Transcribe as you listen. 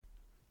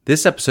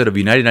This episode of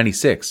United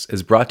 96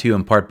 is brought to you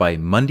in part by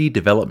Mundy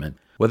Development.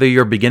 Whether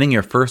you're beginning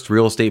your first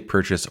real estate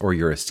purchase or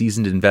you're a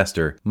seasoned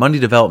investor, Mundy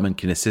Development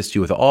can assist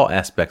you with all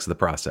aspects of the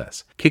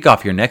process. Kick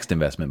off your next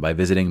investment by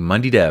visiting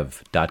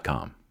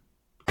mundydev.com.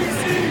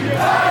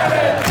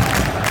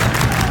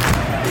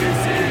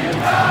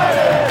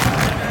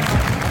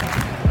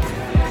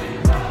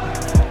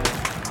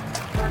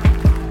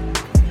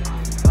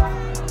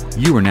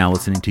 You are now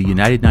listening to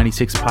United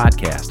 96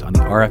 Podcast on the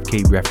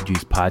RFK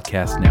Refugees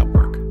Podcast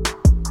Network.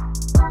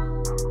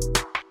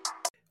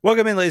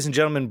 Welcome in, ladies and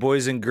gentlemen,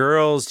 boys and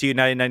girls, to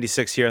United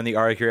 96 here on the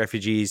RFK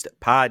Refugees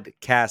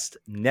Podcast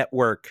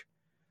Network.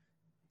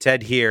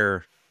 Ted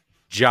here,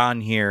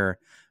 John here.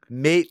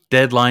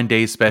 Deadline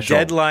Day special.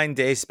 Deadline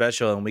Day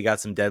special, and we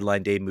got some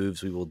Deadline Day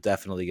moves we will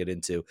definitely get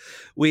into.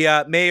 We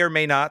may or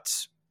may not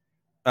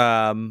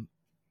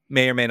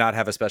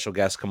have a special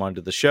guest come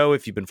onto the show.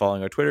 If you've been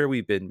following our Twitter,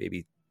 we've been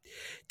maybe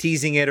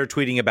teasing it or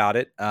tweeting about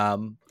it,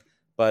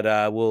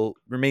 but will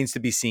remains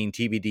to be seen.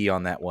 TBD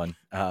on that one.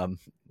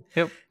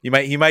 Yep.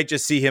 You might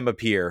just see him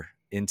appear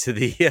into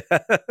the.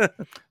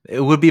 It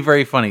would be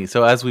very funny.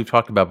 So as we've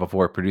talked about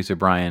before, producer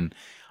Brian,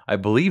 I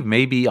believe,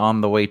 may be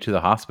on the way to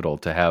the hospital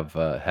to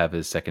have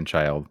his second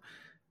child,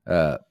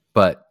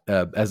 but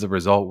as a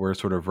result, we're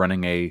sort of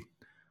running a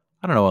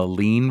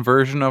lean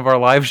version of our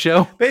live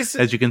show,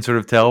 basically, as you can sort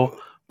of tell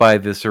by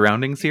the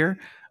surroundings here.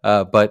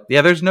 But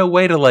yeah, there's no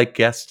way to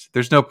guest.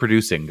 There's no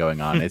producing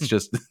going on. It's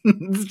just,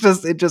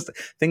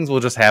 things will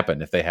just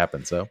happen if they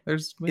happen. So we'll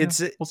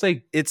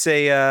see. It's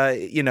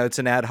it's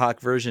an ad hoc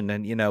version,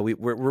 and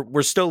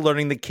we're still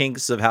learning the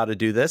kinks of how to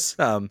do this.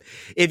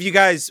 If you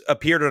guys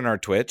appeared on our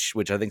Twitch,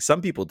 which I think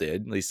some people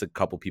did, at least a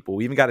couple people,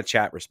 we even got a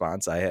chat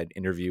response. I had an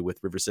interview with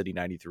River City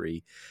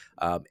 93,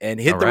 and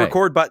hit the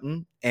record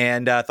button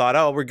and thought,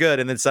 oh, we're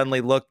good. And then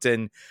suddenly looked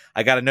and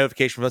I got a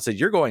notification from us that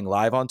you're going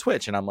live on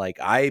Twitch. And I'm like,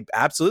 I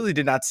absolutely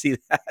did not see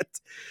that.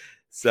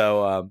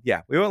 So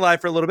we went live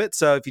for a little bit.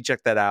 So if you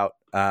check that out,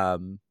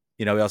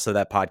 we also have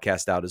that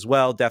podcast out as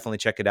well. Definitely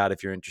check it out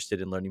if you're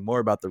interested in learning more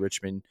about the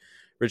Richmond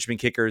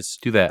Kickers.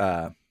 Do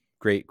that.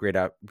 Great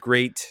podcast.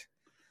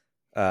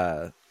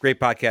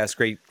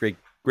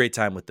 Great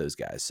time with those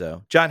guys.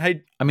 So John,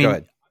 go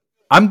ahead.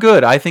 I'm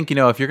good. I think,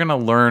 if you're going to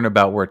learn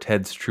about where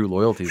Ted's true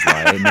loyalties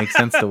lie, it makes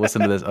sense to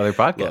listen to this other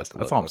podcast.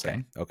 That's all I'm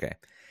saying. Okay.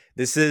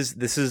 This is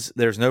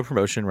there's no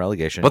promotion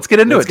relegation. Let's get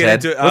into it,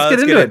 Ted. Let's get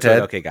into it,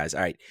 Ted. Okay, guys.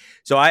 All right.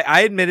 So I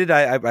admitted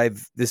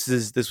this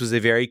was a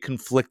very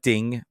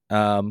conflicting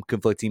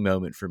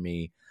moment for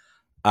me.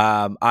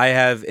 I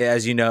have,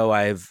 as you know,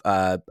 I've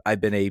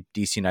been a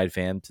DC United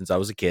fan since I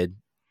was a kid.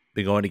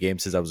 Been going to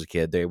games since I was a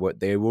kid. They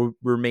will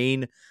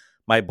remain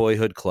my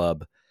boyhood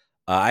club.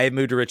 I had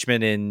moved to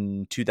Richmond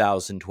in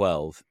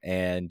 2012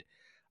 and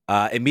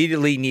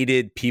immediately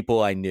needed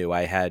people I knew.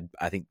 I had,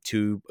 I think,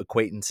 2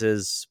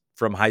 acquaintances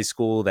from high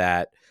school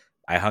that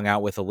I hung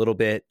out with a little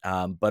bit.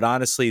 But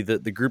honestly,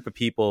 the group of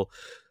people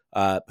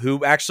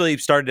who actually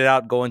started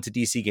out going to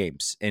DC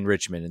games in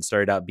Richmond and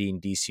started out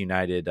being DC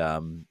United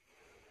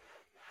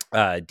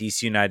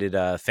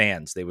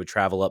fans. They would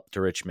travel up to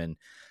Richmond.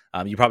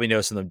 You probably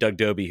know some of them. Doug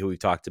Doby, who we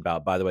talked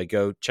about. By the way,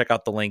 go check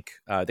out the link.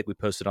 I think we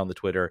posted on the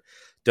Twitter.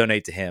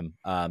 Donate to him.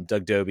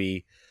 Doug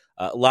Doby.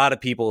 A lot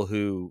of people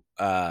who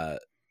I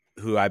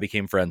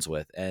became friends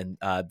with. And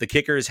the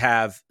Kickers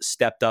have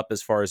stepped up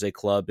as far as a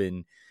club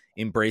in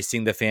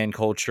embracing the fan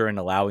culture and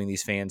allowing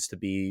these fans to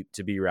be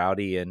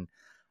rowdy. And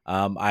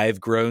I've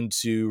grown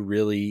to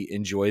really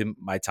enjoy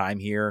my time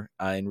here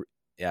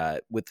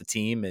with the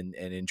team and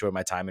enjoy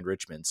my time in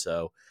Richmond.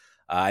 So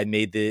I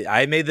made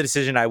the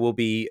decision. I will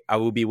be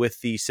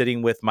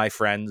sitting with my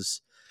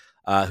friends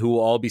who will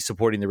all be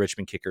supporting the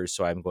Richmond Kickers.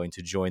 So I'm going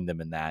to join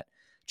them in that.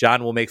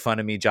 John will make fun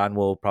of me. John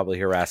will probably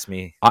harass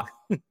me.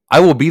 I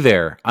will be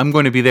there. I'm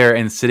going to be there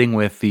and sitting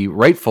with the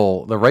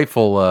rightful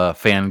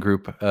fan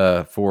group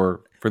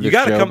for this you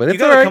gotta show. Come, you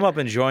got to come up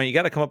and join. You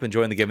got to come up and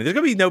join the game. There's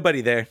going to be nobody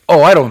there.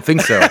 Oh, I don't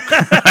think so.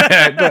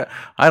 I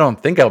don't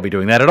think I'll be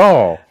doing that at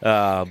all.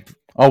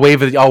 I'll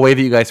wave at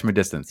you guys from a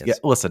distance. Yes.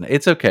 Yeah, listen,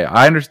 it's okay.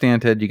 I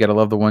understand, Ted. You got to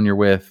love the one you're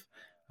with.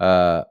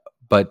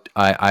 But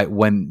I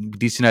when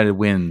DC United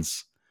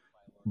wins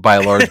by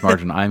a large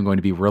margin, I'm going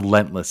to be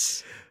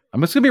relentless.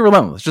 I'm just going to be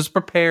relentless. Just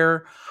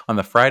prepare on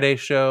the Friday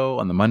show,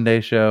 on the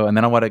Monday show, and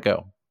then I'll let it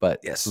go.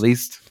 But yes, at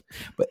least.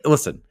 But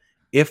listen,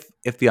 if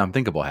the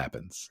unthinkable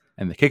happens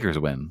and the Kickers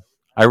win,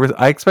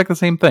 I expect the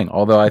same thing.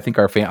 Although I think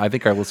our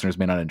listeners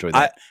may not enjoy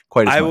that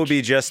quite as much. I will be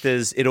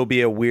it'll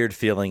be a weird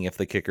feeling if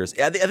the Kickers.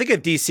 I think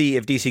if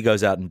DC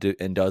goes out and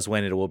does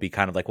win, it will be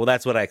kind of like, well,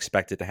 that's what I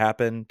expected to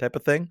happen type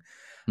of thing.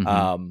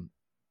 Mm-hmm.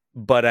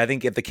 But I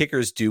think if the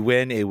Kickers do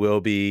win, it will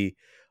be,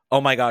 oh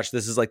my gosh,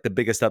 this is like the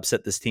biggest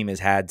upset this team has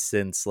had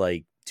since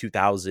like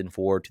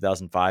 2004,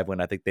 2005,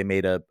 when I think they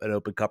made an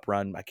Open Cup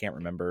run. I can't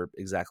remember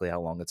exactly how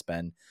long it's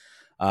been.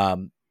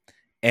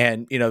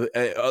 And,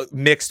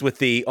 mixed with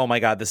the, oh my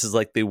God, this is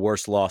like the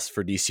worst loss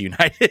for DC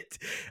United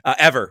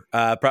ever.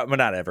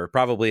 Not ever,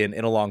 probably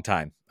in a long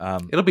time.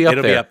 It'll be up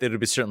there.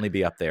 It'll certainly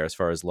be up there as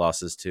far as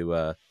losses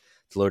to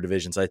lower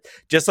divisions.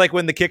 Just like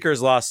when the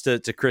Kickers lost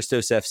to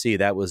Christos FC,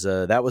 that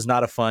was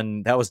not a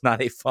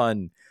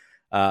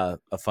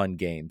fun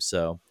game.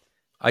 So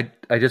I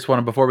just want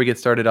to, before we get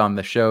started on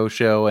the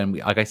show, and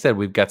like I said,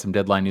 we've got some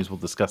deadline news. We'll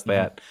discuss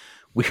that.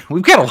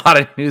 We've got a lot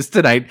of news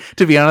tonight,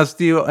 to be honest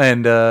with you,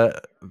 and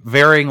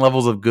varying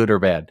levels of good or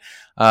bad.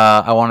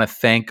 I want to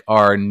thank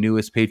our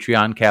newest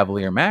Patreon,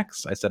 Cavalier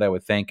Max. I said I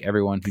would thank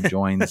everyone who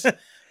joins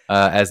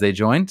as they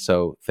joined.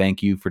 So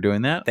thank you for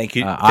doing that. Thank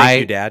you,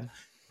 thank you, Dad.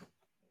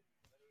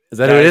 Is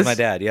that who it is? My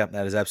dad. Yeah,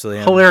 that is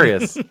absolutely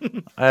hilarious.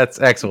 That's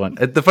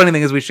excellent. The funny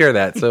thing is we share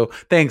that. So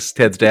thanks,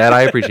 Ted's dad.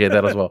 I appreciate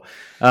that as well.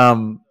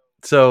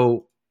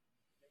 So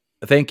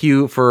thank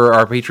you for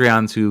our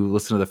Patreons who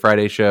listen to the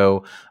Friday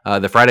show.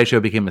 The Friday show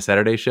became a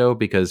Saturday show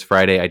because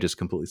Friday I just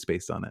completely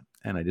spaced on it,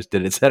 and I just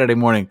did it Saturday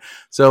morning.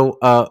 So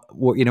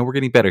we're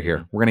getting better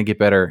here. We're gonna get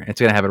better.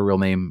 It's gonna have a real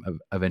name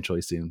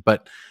eventually soon.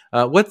 But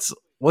let's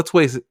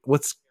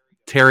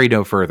tarry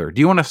no further. Do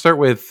you want to start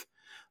with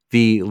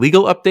the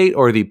legal update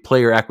or the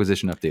player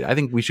acquisition update? I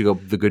think we should go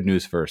the good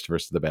news first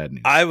versus the bad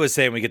news. I was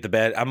saying we get the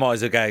bad. I'm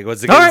always a guy.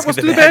 Let's do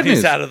the bad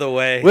news out of the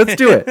way. Let's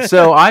do it.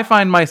 So I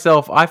find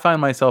myself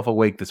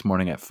awake this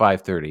morning at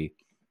 5:30,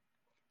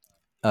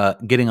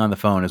 getting on the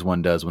phone as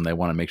one does when they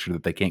want to make sure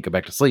that they can't go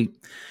back to sleep.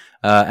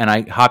 And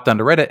I hopped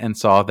onto Reddit and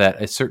saw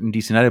that a certain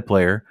DC United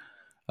player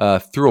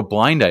threw a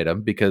blind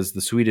item because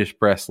the Swedish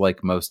press,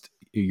 like most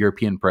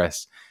European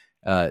press,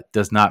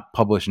 does not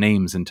publish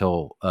names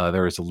until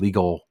there is a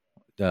legal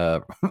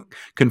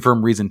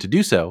confirmed reason to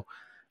do so.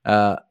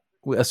 A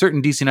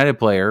certain DC United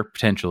player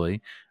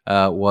potentially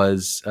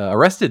was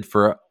arrested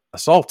for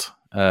assault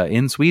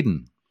in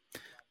Sweden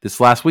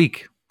this last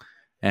week,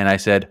 and I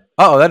said,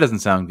 "Oh, that doesn't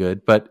sound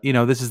good." But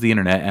this is the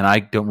internet, and I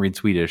don't read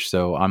Swedish,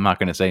 so I'm not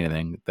going to say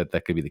anything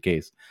that could be the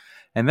case.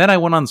 And then I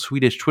went on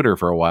Swedish Twitter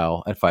for a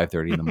while at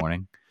 5:30 in the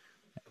morning,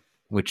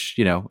 which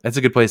that's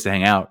a good place to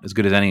hang out, as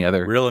good as any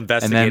other. Real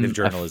investigative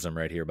journalism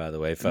right here, by the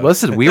way, folks.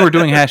 Listen, we were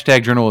doing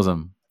hashtag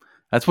journalism.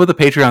 That's what the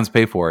Patreons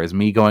pay for, is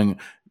me going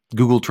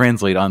Google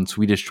Translate on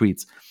Swedish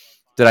tweets.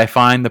 Did I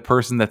find the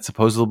person that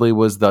supposedly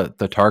was the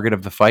target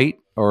of the fight,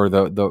 or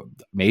the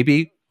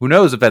maybe? Who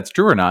knows if that's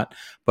true or not?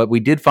 But we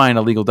did find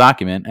a legal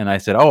document, and I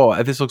said,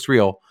 "Oh, this looks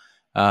real."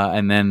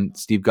 And then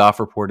Steve Goff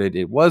reported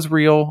it was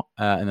real,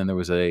 and then there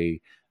was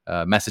a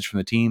message from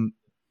the team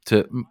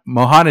to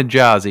Mohamed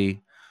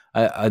Jazi,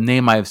 a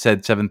name I have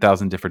said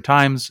 7,000 different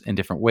times in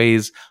different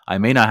ways. I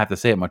may not have to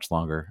say it much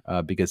longer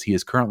because he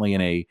is currently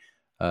in a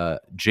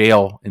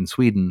jail in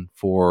Sweden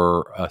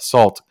for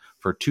assault,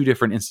 for 2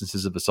 different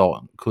instances of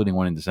assault, including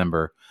one in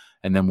December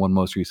and then one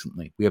most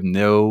recently. We have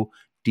no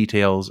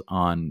details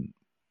on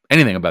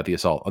anything about the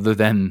assault other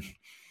than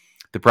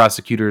the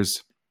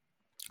prosecutors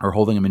are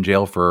holding him in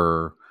jail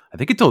for, I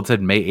think until it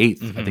said May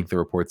 8th, I think the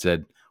report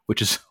said,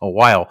 which is a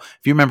while. If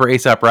you remember,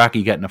 ASAP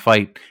Rocky got in a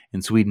fight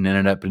in Sweden and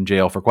ended up in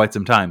jail for quite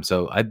some time.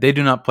 So they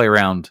do not play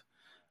around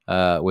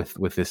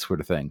with this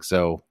sort of thing.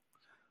 So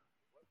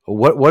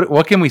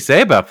what can we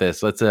say about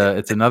this?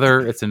 It's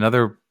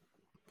another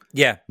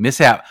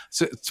mishap.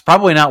 So it's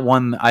probably not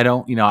one I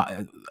don't,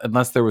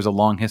 unless there was a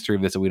long history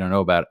of this that we don't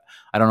know about.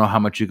 I don't know how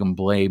much you can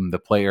blame the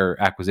player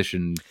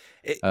acquisition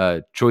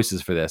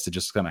choices for this. It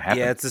just kind of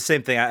happened. Yeah, it's the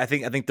same thing. I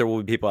think there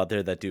will be people out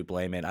there that do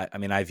blame it.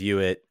 I view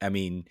it.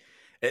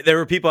 There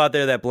were people out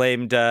there that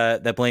blamed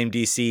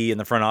DC in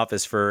the front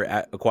office for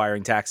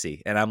acquiring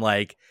Taxi, and I'm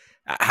like,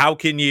 how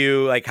can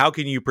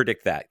you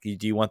predict that?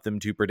 Do you want them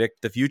to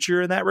predict the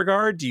future in that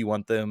regard? Do you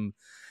want them,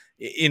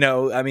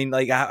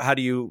 how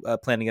do you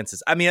plan against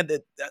this?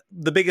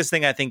 The biggest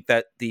thing, I think,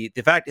 that the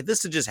fact, if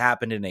this had just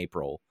happened in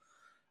April,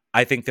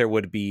 I think there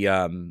would be, maybe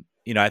a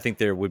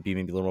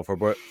little more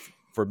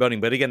foreboding.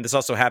 But again, this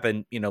also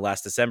happened,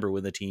 last December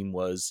when the team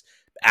was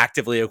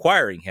actively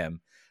acquiring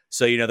him.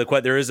 So,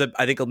 there is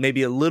I think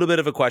maybe a little bit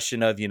of a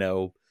question of,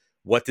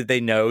 what did they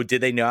know? Did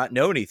they not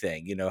know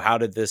anything? How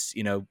did this,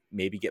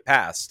 maybe get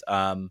passed?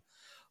 I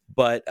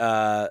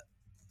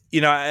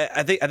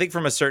think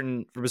from a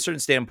certain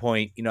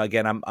standpoint,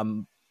 again,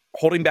 I'm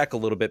holding back a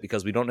little bit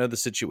because we don't know the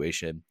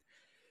situation.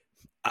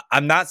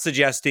 I'm not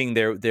suggesting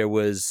there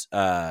was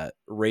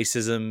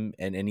racism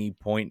at any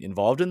point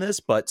involved in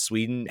this, but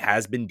Sweden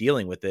has been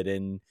dealing with it,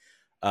 and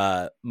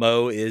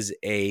Mo is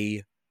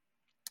a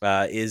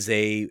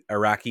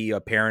Iraqi, a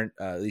parent,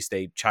 at least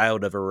a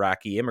child of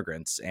Iraqi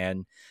immigrants,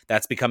 and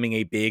that's becoming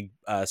a big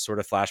sort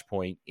of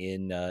flashpoint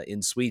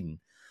in Sweden.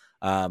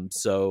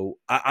 So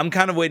I'm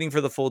kind of waiting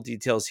for the full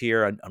details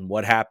here on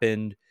what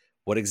happened,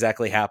 what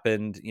exactly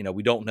happened.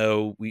 We don't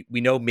know.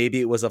 We know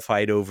maybe it was a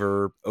fight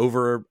over a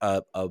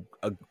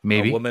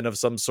woman of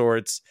some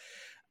sorts.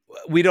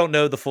 We don't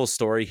know the full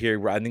story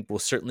here. I think we'll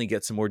certainly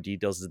get some more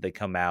details as they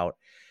come out.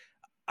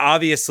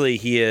 Obviously,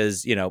 he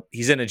is,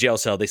 he's in a jail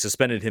cell. They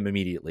suspended him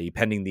immediately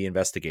pending the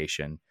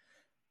investigation.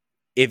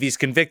 If he's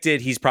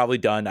convicted, he's probably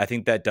done. I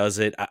think that does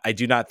it. I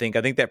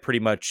think that pretty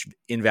much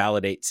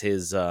invalidates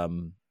his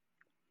work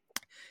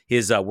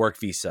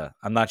visa.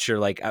 I'm not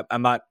sure.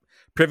 I'm not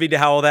privy to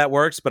how all that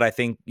works, but I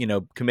think,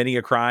 committing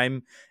a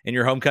crime in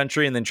your home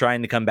country and then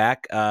trying to come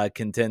back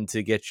can tend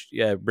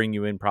to bring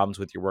you in problems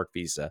with your work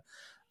visa.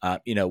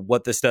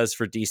 What this does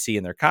for DC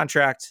and their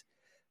contract,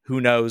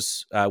 who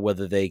knows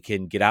whether they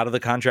can get out of the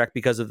contract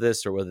because of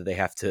this or whether they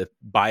have to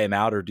buy him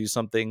out or do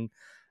something.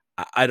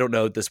 I don't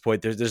know at this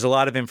point. There's a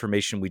lot of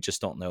information we just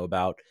don't know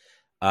about.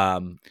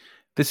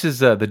 This is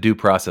the due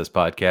process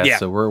podcast,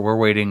 so we're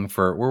waiting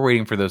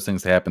for those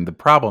things to happen. The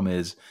problem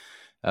is,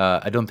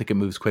 I don't think it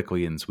moves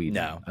quickly in Sweden.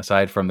 No.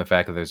 Aside from the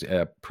fact that there's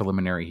a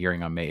preliminary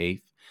hearing on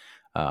May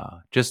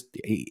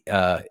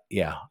 8th,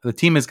 the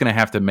team is going to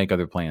have to make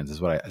other plans.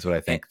 Is what I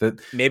think.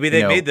 That maybe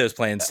they made those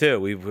plans too.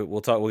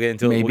 We'll get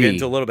into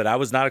a little bit. I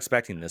was not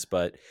expecting this,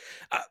 but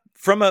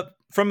from a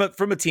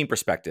team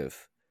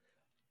perspective,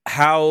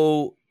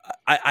 how.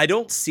 I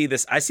don't see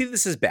this. I see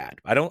this as bad.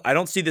 I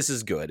don't see this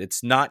as good.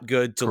 It's not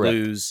good to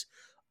lose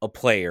a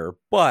player,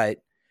 but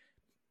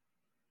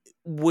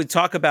we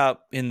talk about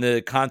in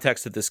the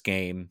context of this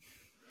game,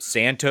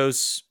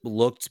 Santos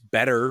looked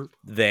better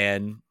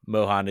than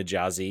Mohan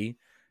Ajazi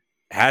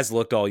has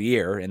looked all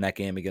year in that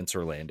game against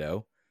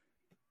Orlando.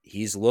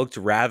 He's looked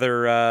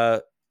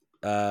rather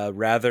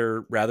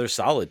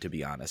solid, to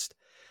be honest.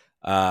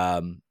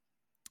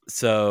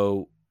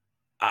 So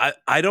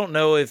I don't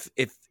know if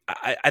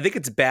I think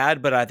it's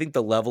bad, but I think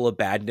the level of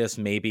badness,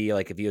 maybe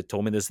like if you had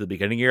told me this at the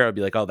beginning of the year, I'd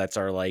be like, oh, that's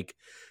our like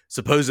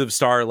supposed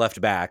star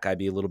left back. I'd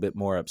be a little bit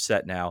more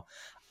upset now.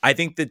 I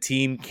think the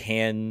team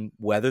can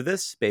weather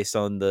this based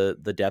on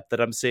the depth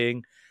that I'm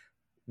seeing.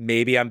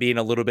 Maybe I'm being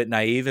a little bit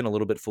naive and a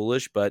little bit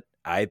foolish, but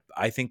I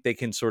think they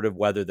can sort of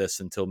weather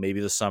this until maybe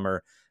the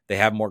summer they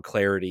have more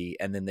clarity,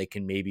 and then they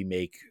can maybe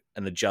make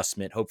an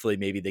adjustment. Hopefully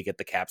maybe they get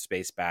the cap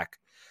space back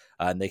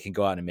and they can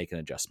go out and make an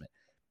adjustment.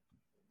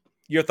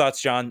 Your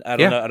thoughts, John? I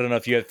don't know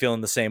if you're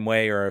feeling the same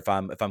way or if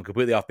I'm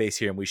completely off base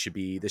here and this should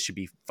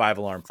be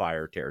 5-alarm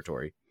fire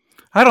territory.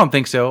 I don't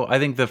think so. I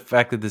think the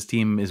fact that this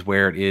team is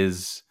where it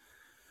is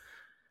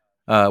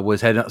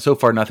had so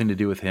far nothing to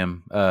do with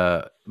him.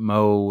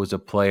 Mo was a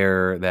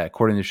player that,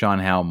 according to Sean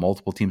Howe,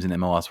 multiple teams in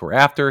MLS were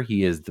after.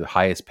 He is the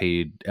highest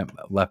paid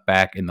left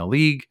back in the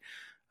league.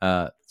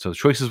 So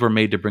choices were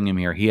made to bring him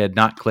here. He had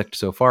not clicked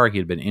so far. He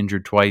had been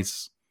injured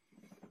twice.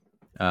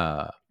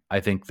 I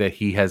think that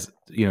he has,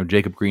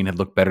 Jacob Green had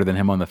looked better than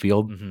him on the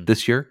field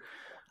this year.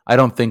 I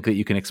don't think that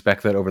you can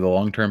expect that over the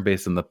long term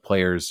based on the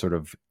players' sort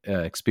of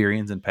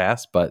experience and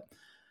past. But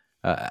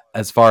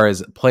as far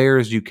as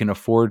players you can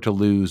afford to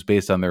lose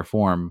based on their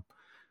form,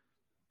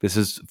 this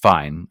is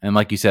fine. And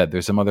like you said,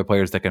 there's some other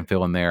players that can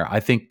fill in there. I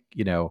think,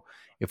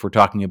 if we're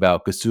talking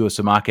about Kazuo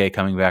Samake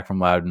coming back from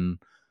Loudon,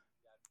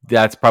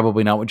 that's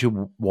probably not what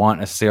you want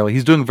necessarily.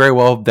 He's doing very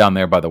well down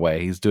there, by the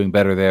way. He's doing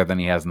better there than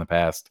he has in the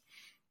past.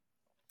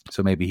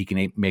 So maybe he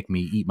can make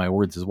me eat my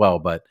words as well.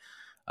 But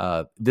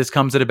this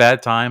comes at a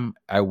bad time.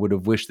 I would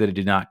have wished that it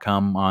did not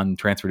come on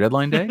transfer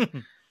deadline day.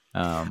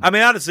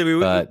 Honestly,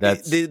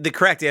 the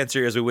correct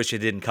answer is we wish it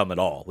didn't come at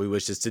all. We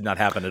wish this did not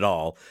happen at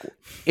all.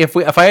 If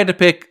I had to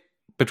pick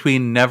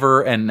between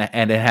never and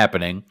it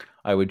happening,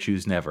 I would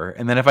choose never.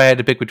 And then if I had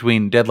to pick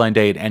between deadline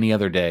day and any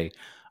other day,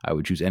 I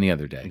would choose any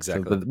other day.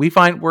 Exactly.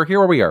 So we're here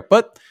where we are.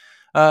 But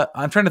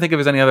I'm trying to think if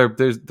there's any other.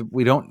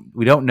 We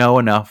don't know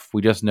enough.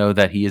 We just know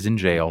that he is in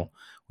jail.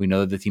 We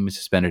know that the team has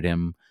suspended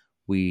him.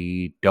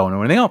 We don't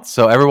know anything else.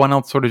 So everyone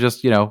else sort of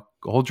just,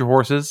 hold your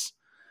horses.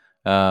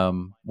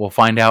 We'll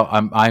find out.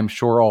 I'm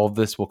sure all of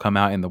this will come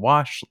out in the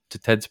wash. To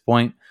Ted's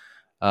point,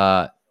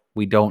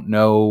 we don't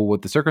know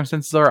what the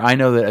circumstances are. I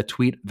know that a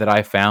tweet that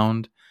I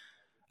found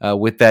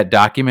with that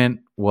document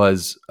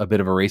was a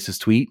bit of a racist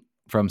tweet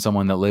from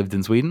someone that lived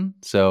in Sweden.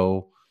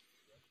 So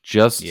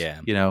just,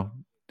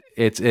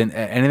 it's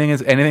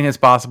anything is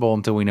possible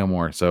until we know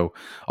more. So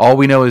all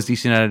we know is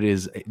DC United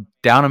is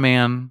down a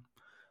man.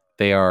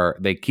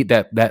 They keep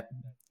that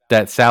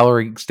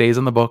salary stays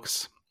on the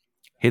books,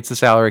 hits the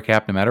salary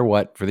cap no matter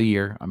what for the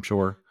year, I'm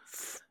sure.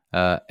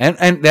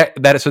 And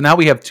that so now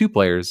we have two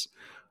players,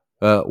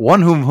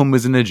 one whom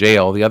is in the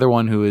jail, the other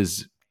one who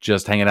is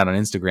just hanging out on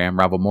Instagram,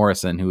 Robert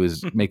Morrison, who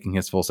is making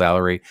his full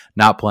salary,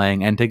 not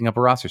playing and taking up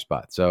a roster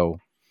spot. So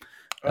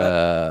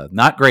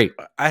not great.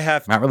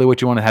 Not really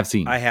what you want to have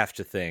seen. I have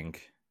to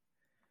think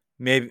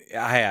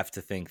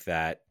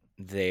that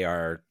they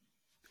are.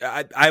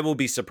 I will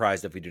be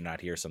surprised if we do not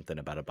hear something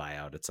about a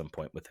buyout at some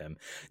point with him.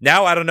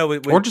 Now I don't know,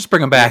 or just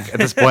bring him back at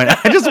this point.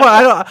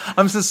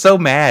 I'm just so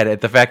mad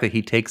at the fact that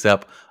he takes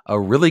up a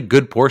really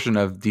good portion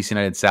of DC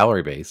United's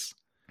salary base,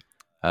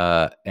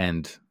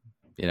 and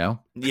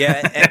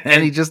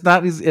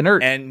he's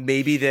inert. And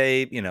maybe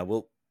they,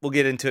 we'll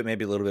get into it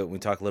maybe a little bit when we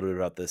talk a little bit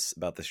about this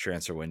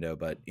transfer window.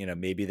 But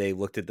maybe they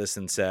looked at this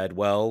and said,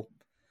 well,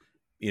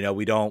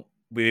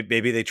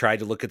 maybe they tried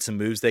to look at some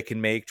moves they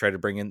can make, try to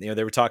bring in,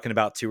 they were talking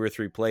about 2 or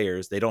 3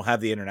 players. They don't have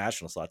the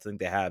international slots. I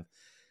think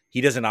he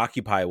doesn't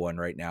occupy one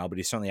right now, but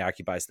he certainly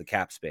occupies the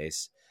cap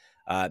space.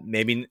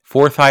 Maybe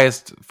fourth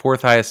highest,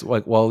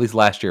 at least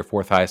last year,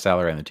 4th highest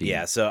salary on the team.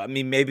 Yeah. So,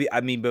 maybe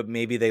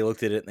they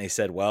looked at it and they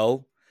said,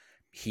 well,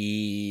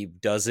 he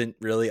doesn't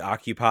really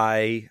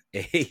occupy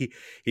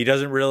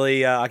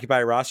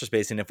roster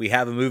space. And if we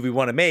have a move we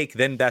want to make,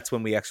 then that's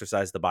when we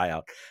exercise the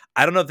buyout.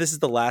 I don't know if this is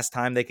the last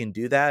time they can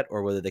do that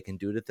or whether they can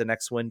do it at the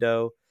next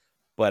window,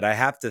 but I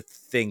have to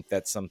think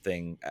that's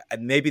something.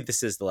 Maybe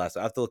this is the last.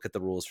 I have to look at the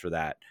rules for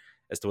that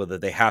as to whether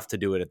they have to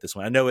do it at this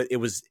one. I know it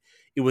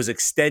was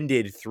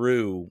extended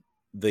through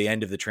the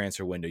end of the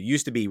transfer window. It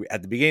used to be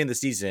at the beginning of the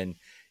season,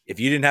 if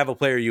you didn't have a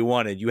player you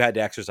wanted, you had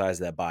to exercise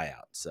that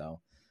buyout. So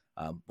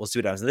we'll see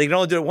what happens. They can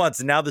only do it once,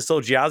 and now this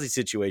whole Giazzi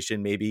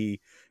situation may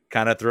be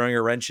kind of throwing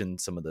a wrench in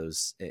some of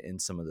those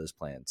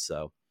plans.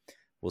 So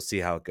we'll see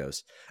how it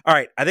goes. All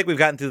right, I think we've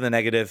gotten through the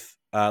negative.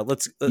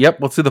 Let's do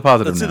the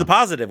positive. Let's do the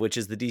positive, which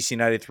is the DC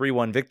United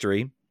 3-1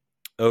 victory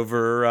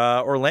over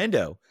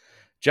Orlando.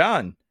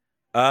 John,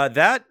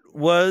 that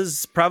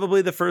was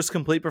probably the first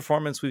complete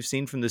performance we've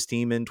seen from this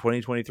team in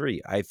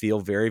 2023. I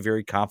feel very,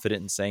 very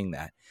confident in saying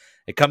that.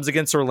 It comes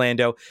against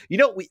Orlando. You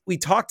know, we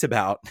talked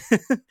about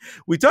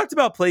we talked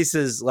about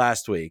places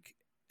last week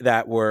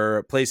that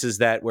were places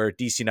where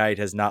DC United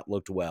has not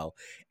looked well.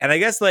 And I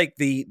guess like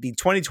the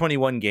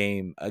 2021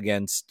 game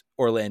against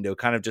Orlando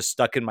kind of just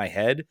stuck in my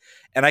head.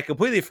 And I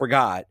completely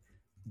forgot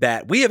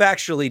that we have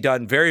actually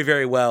done very,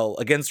 very well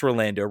against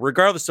Orlando,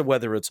 regardless of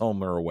whether it's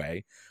home or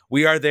away.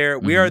 We are there.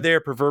 Mm-hmm. We are their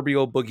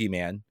proverbial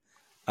boogeyman.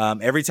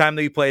 Every time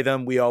that we play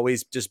them, we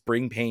always just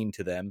bring pain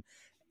to them.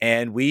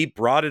 And we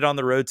brought it on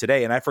the road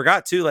today. And I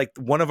forgot too, like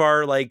one of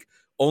our like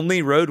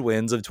only road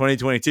wins of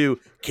 2022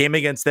 came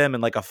against them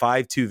in like a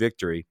 5-2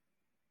 victory.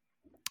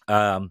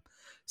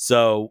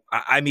 So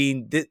I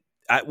mean,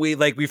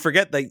 we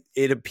forget that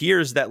it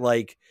appears that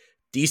like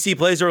DC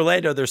plays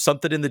Orlando, there's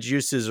something in the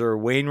juices, or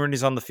Wayne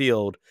Rooney's on the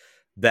field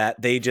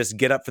that they just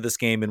get up for this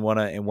game and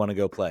want to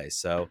go play.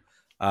 So,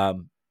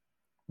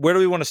 where do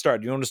we want to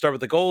start? Do you want to start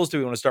with the goals? Do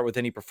we want to start with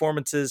any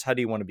performances? How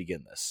do you want to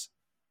begin this?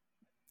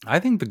 I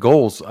think the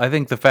goals. I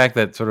think the fact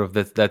that sort of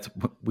that's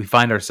we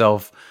find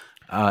ourselves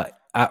off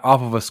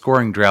of a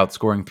scoring drought,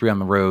 scoring 3 on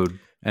the road,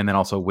 and then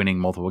also winning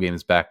multiple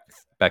games back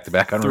to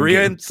back on three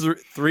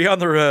on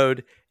the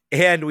road,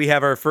 and we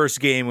have our first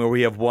game where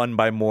we have won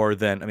by more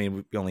than. I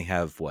mean, we only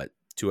have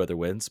 2 other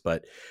wins,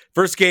 but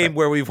first game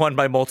where we've won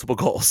by multiple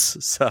goals.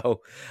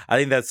 So I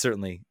think that's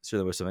certainly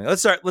was something.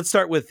 Let's start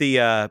with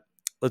the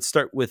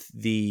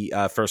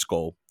first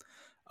goal.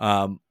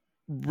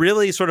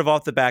 Really sort of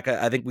off the back,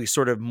 I think we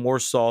sort of more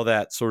saw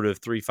that sort of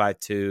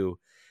 3-5-2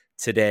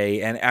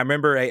 today. And I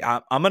remember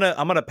I'm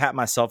gonna pat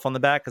myself on the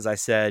back because I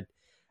said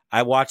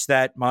I watched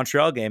that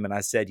Montreal game and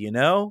I said, you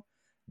know,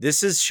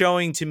 this is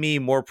showing to me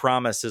more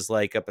promise as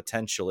like a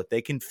potential. If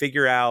they can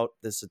figure out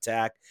this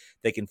attack,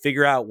 they can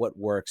figure out what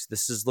works.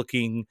 This is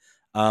looking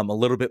a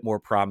little bit more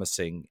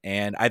promising.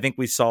 And I think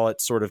we saw it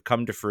sort of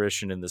come to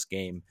fruition in this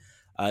game.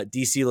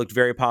 DC looked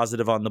very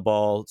positive on the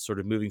ball, sort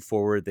of moving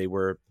forward. They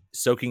were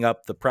soaking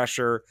up the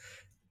pressure.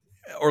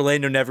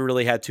 Orlando never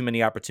really had too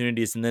many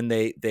opportunities. And then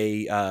they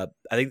I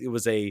think it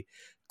was a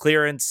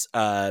clearance.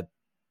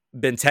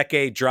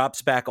 Benteke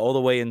drops back all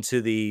the way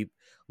into the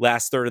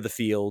last third of the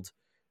field,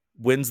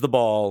 wins the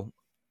ball,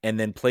 and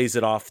then plays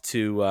it off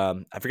to,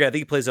 I think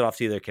he plays it off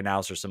to either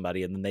Canals or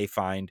somebody, and then they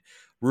find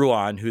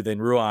Ruan, who then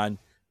Ruan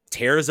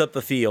tears up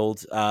the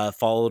field,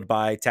 followed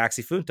by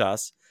Taxi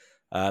Funtas,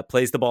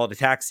 plays the ball to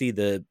Taxi.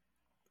 The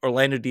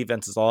Orlando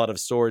defense is all out of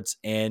sorts,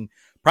 and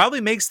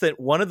probably makes that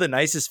one of the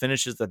nicest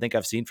finishes I think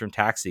I've seen from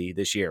Taxi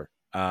this year.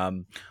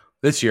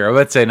 This year, I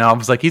would say no. I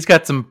was like, he's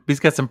got some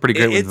pretty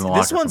great ones in the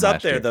locker. This one's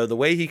up there though. The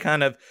way he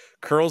kind of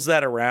curls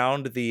that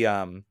around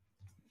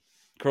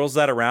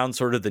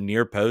sort of the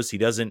near post. He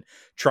doesn't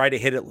try to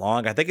hit it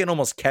long. I think it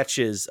almost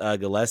catches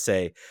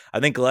Gillespie. I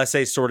think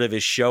Gillespie sort of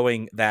is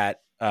showing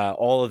that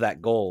all of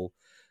that goal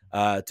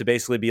to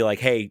basically be like,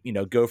 hey, you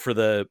know, go for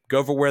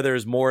where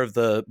there's more of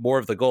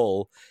the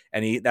goal,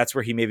 and that's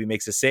where he maybe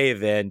makes a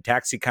save. And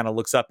Taxi kind of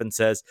looks up and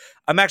says,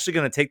 I'm actually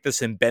going to take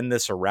this and bend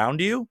this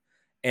around you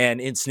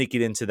and sneak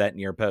it into that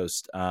near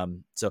post.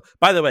 So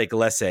by the way,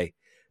 Gillespie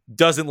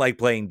doesn't like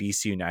playing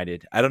DC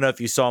United. I don't know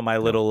if you saw my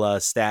little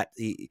stat.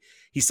 He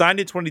signed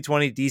in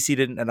 2020. DC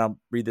didn't, and I'll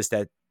read the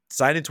stat.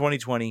 Signed in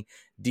 2020.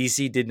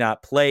 DC did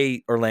not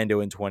play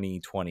Orlando in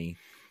 2020,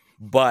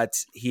 but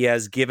he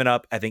has given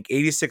up, I think,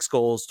 86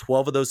 goals.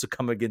 12 of those have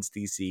come against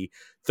DC.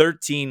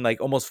 13, like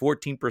almost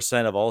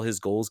 14% of all his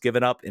goals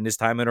given up in his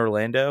time in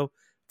Orlando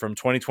from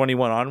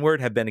 2021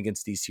 onward have been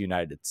against DC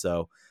United.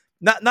 So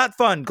not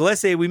fun.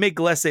 Gillespie, we make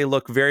Gillespie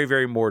look very,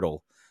 very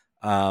mortal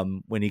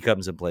when he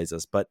comes and plays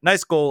us. But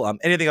nice goal.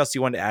 Anything else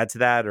you want to add to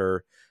that,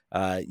 or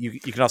you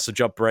can also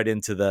jump right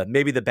into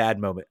maybe the bad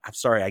moment. I'm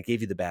sorry, I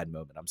gave you the bad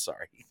moment. I'm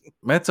sorry.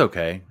 That's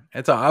okay.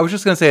 I was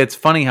just gonna say it's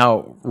funny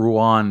how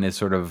Ruan is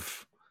sort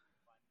of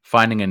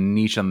finding a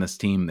niche on this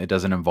team that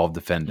doesn't involve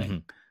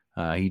defending.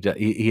 Mm-hmm.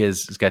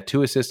 He's got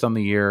 2 assists on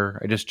the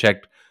year. I just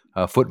checked.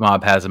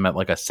 FootMob has him at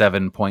like a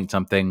 7 point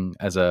something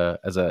as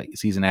a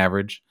season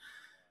average.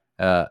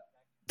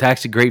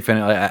 Taxi, great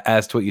finish,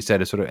 as to what you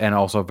said, is sort of, and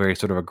also very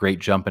sort of a great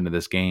jump into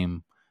this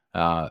game.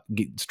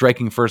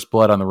 Striking first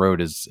blood on the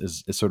road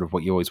is sort of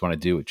what you always want to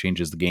do. It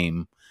changes the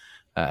game.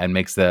 and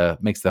makes the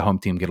home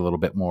team get a little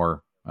bit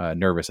more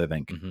nervous. I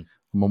think a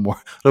little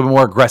bit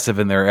more aggressive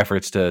in their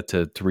efforts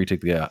to retake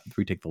the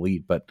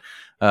lead. But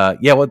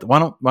yeah, why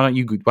don't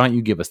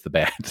you give us the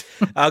bad?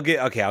 I'll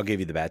give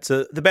you the bad.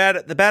 So the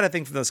bad I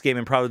think from this game,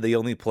 and probably the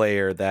only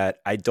player that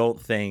I don't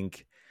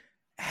think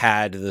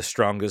had the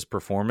strongest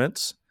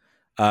performance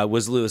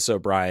was Lewis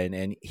O'Brien,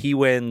 and he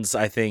wins,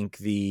 I think,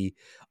 the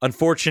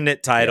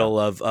unfortunate title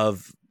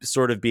of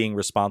sort of being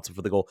responsible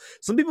for the goal.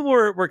 Some people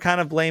were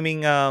kind of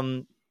blaming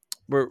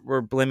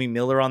we're blaming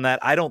Miller on that.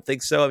 I don't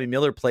think so. I mean,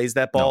 Miller plays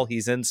that ball. No.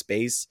 He's in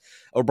space.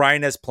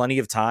 O'Brien has plenty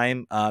of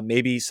time.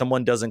 Maybe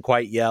someone doesn't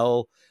quite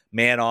yell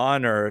man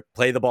on or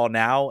play the ball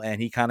now,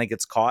 and he kind of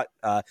gets caught.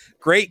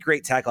 Great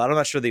tackle. I'm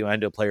not sure the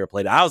Orlando player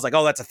played it. I was like,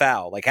 oh, that's a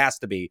foul. Like, has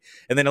to be.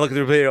 And then I look at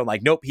the video, I'm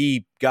like, nope,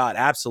 he got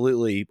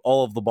absolutely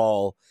all of the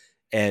ball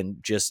and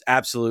just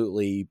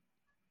absolutely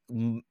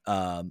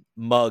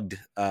mugged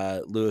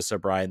Lewis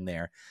O'Brien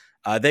there.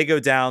 They go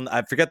down.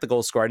 I forget the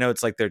goal score. I know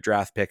it's like their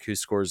draft pick who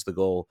scores the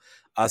goal.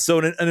 So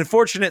an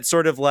unfortunate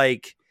sort of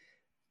like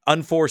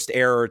unforced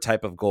error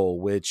type of goal,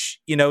 which,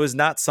 is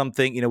not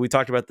something, we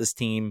talked about this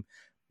team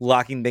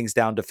locking things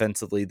down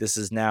defensively. This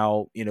is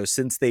now,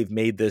 since they've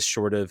made this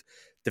sort of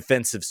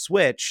defensive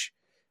switch,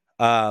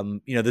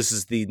 this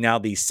is now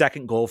the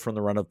second goal from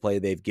the run of play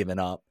they've given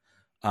up.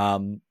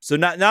 So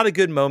not a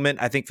good moment,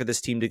 I think, for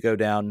this team to go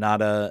down.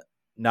 Not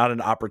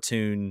an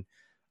opportune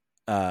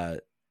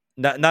moment,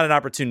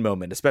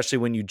 especially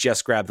when you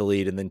just grab the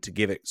lead and then to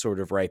give it sort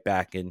of right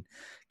back and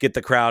get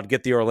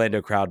the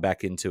Orlando crowd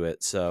back into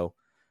it. So,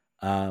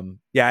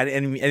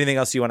 anything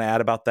else you want to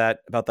add about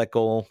that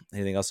goal?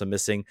 Anything else I'm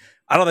missing?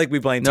 I don't think we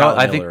blame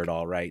Tyler Miller at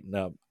all, right?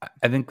 No,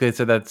 I think they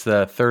said that's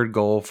the third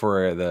goal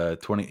for the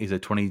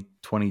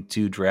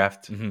 2022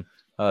 draft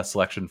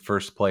selection,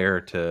 first player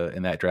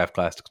in that draft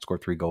class to score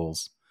 3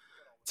 goals.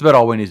 It's about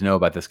all we need to know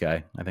about this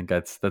guy. I think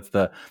that's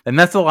the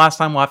last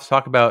time we'll have to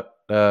talk about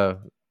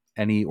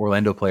any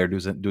Orlando player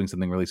doing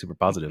something really super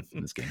positive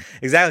in this game.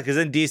 Exactly, because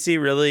then DC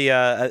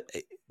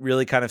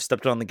really kind of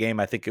stepped on the game.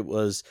 I think it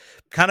was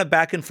kind of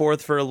back and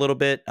forth for a little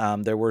bit.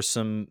 There were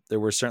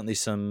certainly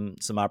some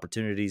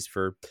opportunities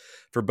for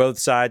both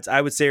sides. I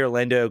would say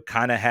Orlando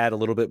kind of had a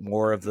little bit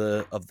more of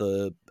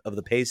the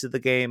pace of the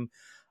game.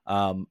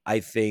 I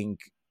think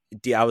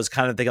I was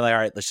kind of thinking like, all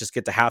right, let's just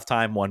get to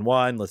halftime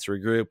 1-1. Let's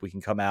regroup. We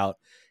can come out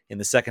in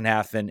the second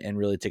half and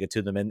really take it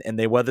to them. And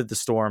they weathered the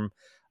storm.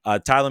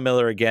 Tyler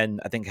Miller, again,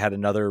 I think had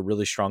another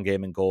really strong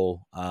game in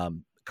goal. A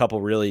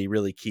couple really,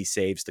 really key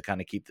saves to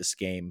kind of keep this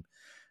game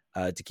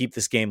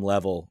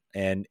level.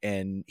 And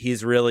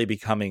he's really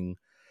becoming,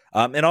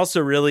 and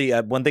also really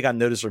one thing I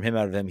noticed from him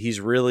out of him,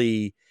 he's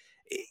really,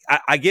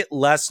 I get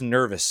less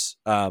nervous.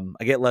 I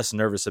get less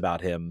nervous about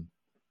him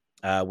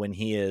when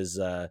he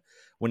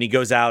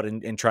goes out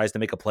and tries to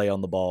make a play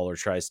on the ball or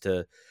tries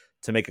to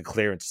make a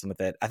clearance or something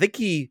like that. I think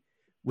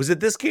was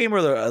it this game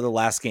or the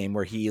last game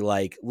where he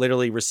like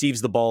literally receives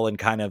the ball and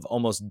kind of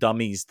almost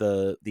dummies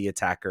the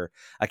attacker.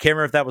 I can't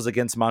remember if that was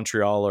against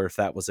Montreal or if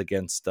that was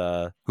against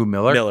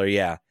Miller? Miller,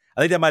 yeah.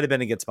 I think that might have been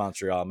against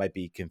Montreal. It might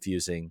be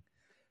confusing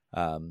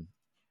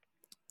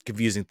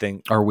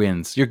thing. Our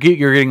wins. You're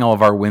getting all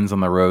of our wins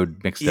on the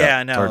road mixed up.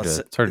 Yeah, no, it's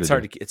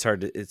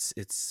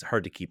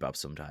hard to keep up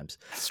sometimes.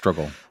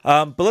 Struggle.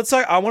 But let's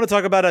talk. I want to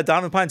talk about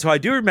Donovan Pines, who I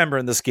do remember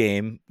in this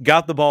game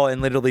got the ball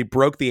and literally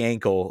broke the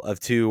ankle of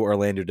 2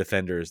 Orlando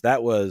defenders.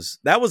 That was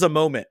a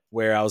moment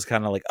where I was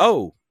kind of like,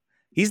 oh,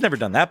 he's never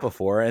done that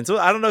before. And so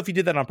I don't know if he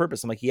did that on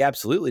purpose. I'm like, he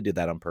absolutely did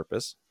that on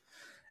purpose.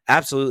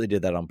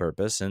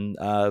 And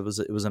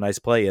it was a nice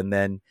play. And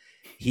then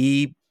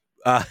he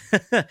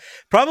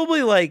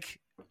probably like.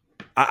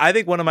 I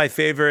think one of my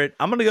favorite,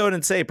 I'm going to go ahead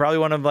and say probably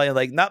one of my,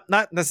 like, not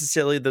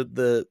necessarily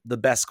the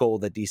best goal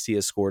that DC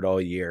has scored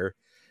all year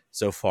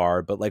so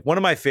far, but like one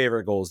of my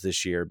favorite goals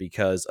this year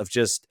because of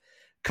just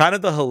kind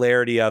of the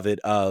hilarity of it.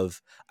 I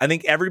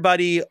think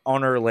everybody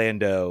on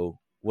Orlando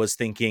was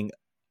thinking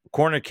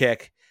corner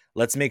kick.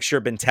 Let's make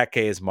sure Benteke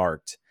is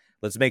marked.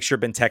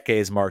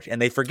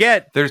 And they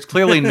forget there's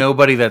clearly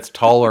nobody that's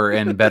taller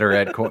and better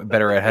at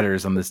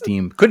headers on this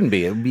team. Couldn't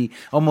be. It would be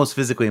almost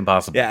physically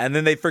impossible. Yeah, and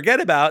then they forget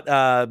about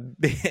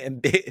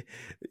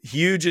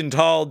huge and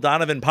tall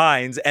Donovan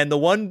Pines, and the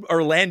one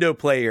Orlando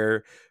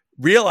player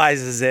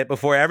realizes it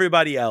before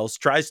everybody else,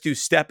 tries to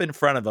step in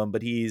front of him,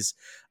 but he's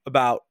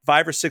about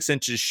 5 or 6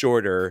 inches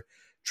shorter.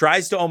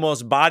 Tries to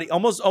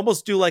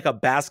almost do like a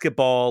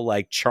basketball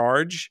like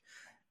charge.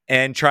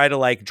 And try to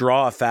like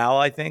draw a foul,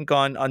 I think,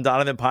 on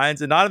Donovan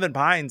Pines. And Donovan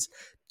Pines,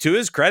 to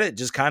his credit,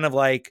 just kind of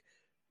like,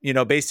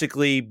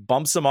 basically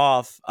bumps him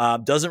off,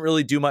 doesn't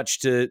really do much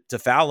to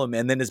foul him,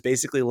 and then is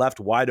basically left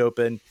wide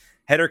open.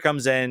 Header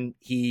comes in,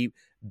 he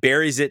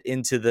buries it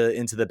into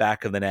the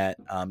back of the net.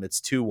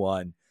 It's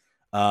 2-1.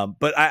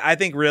 But I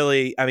think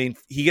really, I mean,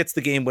 he gets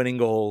the game-winning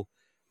goal.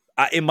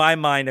 In my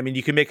mind, I mean,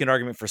 you can make an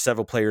argument for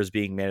several players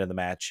being man of the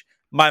match.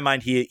 My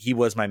mind, he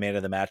was my man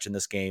of the match in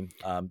this game,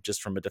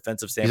 just from a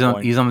defensive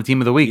standpoint. He's on the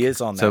team of the week. He is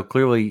on that. So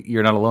clearly,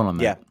 you're not alone on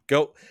that.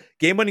 Yeah,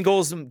 game winning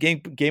goals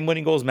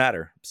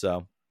matter.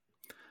 So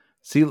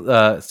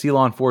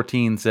Celon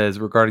 14 says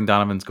regarding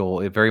Donovan's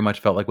goal, it very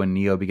much felt like when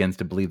Neo begins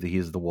to believe that he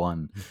is the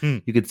one.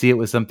 You could see it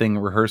was something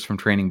rehearsed from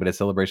training, but his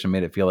celebration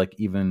made it feel like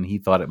even he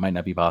thought it might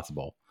not be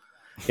possible.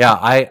 Yeah,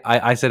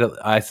 I said it.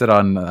 I said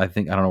on I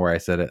don't know where I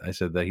said it. I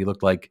said that he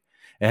looked like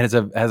it has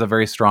a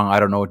very strong I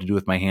don't know what to do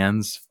with my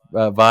hands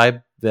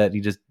vibe, that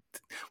he just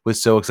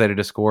was so excited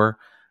to score.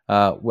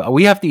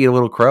 We have to eat a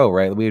little crow,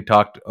 right? We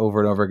talked over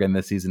and over again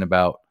this season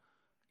about,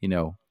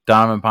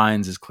 Donovan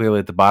Pines is clearly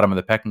at the bottom of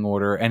the pecking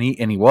order, and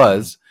he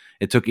was.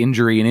 It took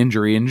injury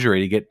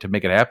to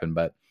make it happen,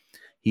 but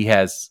he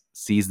has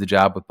seized the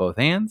job with both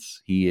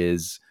hands. He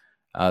is,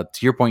 to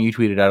your point, you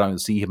tweeted, I don't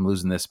see him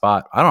losing this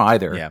spot. I don't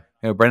either.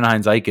 Yeah. Brendan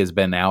Hines-Ike has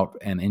been out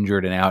and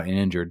injured and out and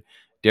injured.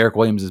 Derek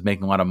Williams is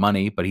making a lot of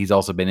money, but he's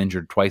also been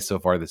injured twice so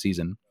far this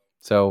season.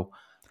 So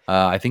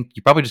I think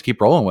you probably just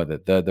keep rolling with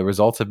it. The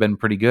results have been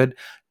pretty good.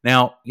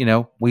 Now,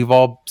 we've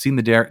all seen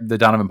the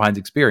Donovan Pines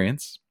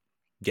experience.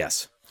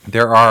 Yes.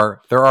 There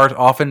are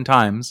often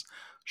times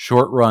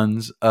short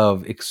runs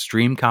of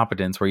extreme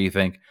competence where you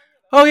think,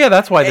 oh yeah,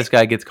 that's why this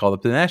guy gets called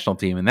up to the national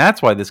team, and that's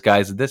why this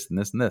guy's this and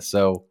this and this.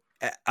 So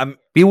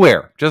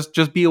beware.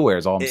 Just be aware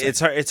is all I'm saying.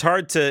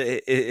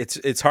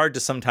 It's hard to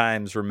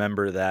sometimes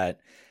remember that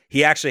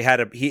he actually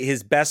had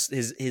his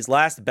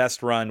last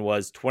best run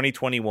was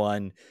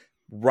 2021,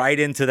 right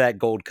into that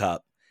Gold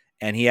Cup,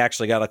 and he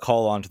actually got a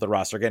call onto the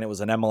roster. Again, it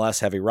was an MLS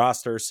heavy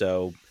roster,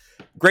 so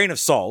grain of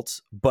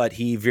salt, but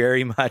he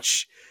very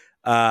much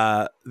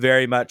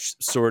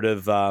sort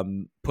of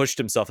pushed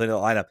himself into the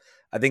lineup.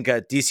 I think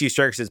DCU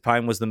Striker says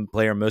Pine was the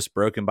player most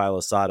broken by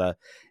Losada,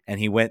 and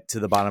he went to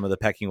the bottom of the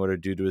pecking order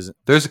due to his.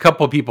 There's a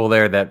couple of people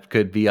there that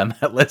could be on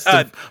that list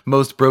of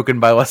most broken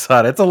by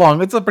Losada.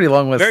 It's a pretty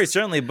long list. Very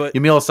certainly, but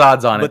Yamil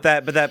Assad's on it.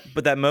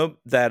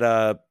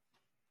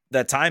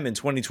 That time in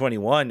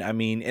 2021, I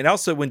mean, and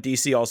also when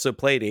DC also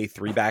played a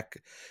three back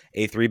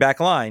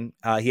line,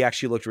 he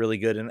actually looked really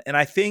good, and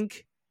I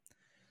think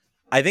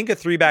a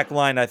 3-back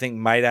line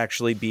might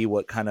actually be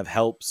what kind of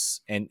helps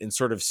and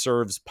sort of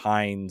serves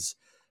Pines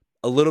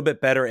a little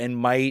bit better, and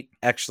might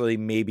actually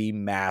maybe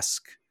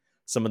mask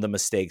some of the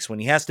mistakes when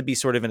he has to be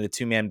sort of in a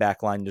 2-man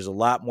back line. There's a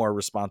lot more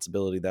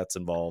responsibility that's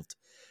involved.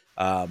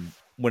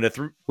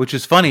 Which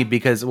is funny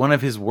because one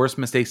of his worst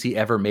mistakes he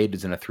ever made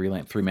is in a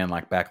 3-man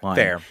back line.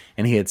 Fair.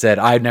 And he had said,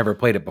 I'd never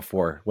played it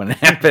before when it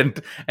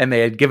happened, and they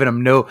had given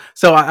him no.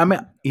 So I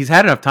mean, he's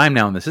had enough time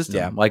now in the system.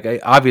 Yeah. Like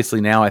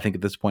obviously now, I think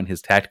at this point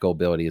his tactical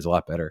ability is a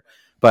lot better.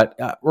 But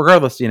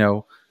regardless,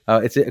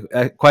 it's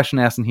a question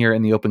asked in here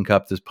in the Open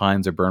Cup: does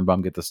Pines or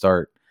Birnbaum get the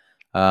start?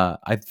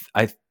 I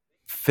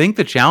think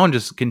the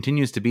challenge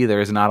continues to be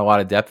there is not a lot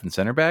of depth in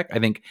center back. I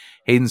think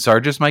Hayden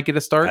Sargis might get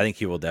a start. I think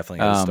he will definitely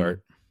get a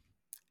start.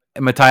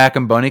 Matai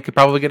Akamboni could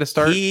probably get a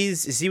start.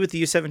 Is he with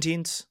the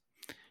U17s?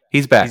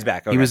 He's back. He's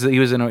back. Okay. He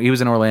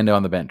was in Orlando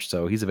on the bench,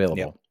 so he's available.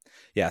 Yep.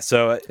 Yeah,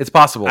 so it's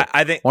possible.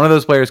 I think one of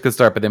those players could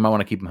start, but they might want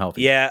to keep him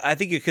healthy. Yeah, I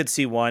think you could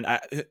see one. I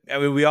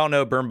mean, we all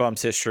know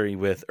Birnbaum's history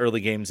with early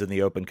games in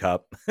the Open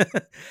Cup,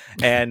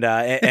 and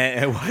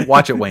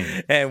watch it,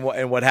 Wayne, and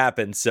what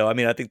happened. So, I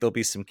mean, I think there'll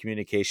be some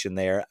communication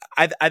there.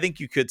 I think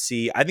you could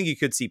see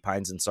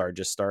Pines and Sarr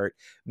just start.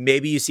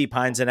 Maybe you see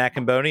Pines and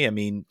Akamboni. I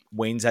mean,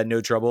 Wayne's had no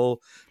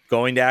trouble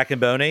going to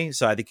Akamboni,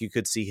 so I think you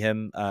could see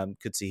him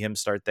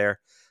start there.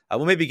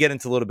 We'll maybe get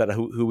into a little bit of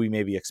who we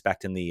maybe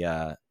expect in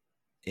the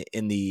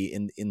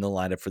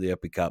lineup for the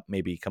Open Cup,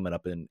 maybe coming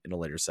up in a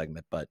later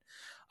segment. But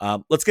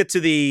let's get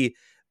to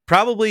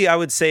probably I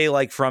would say,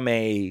 like, from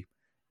a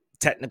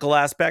technical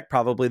aspect,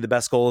 probably the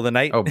best goal of the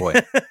night. Oh boy.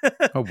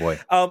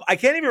 I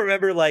can't even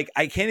remember. I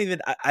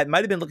might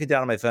have been looking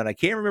down on my phone. I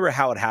can't remember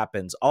how it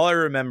happens. All I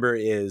remember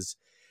is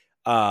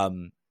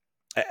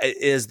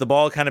the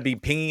ball kind of be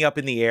pinging up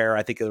in the air.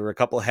 I think there were a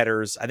couple of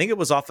headers. I think it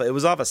was off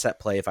a set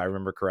play, if I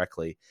remember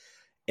correctly.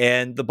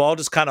 And the ball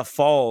just kind of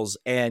falls,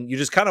 and you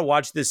just kind of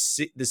watch this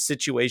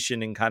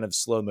situation in kind of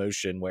slow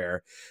motion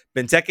where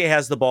Benteke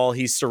has the ball.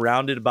 He's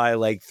surrounded by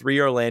like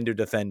 3 Orlando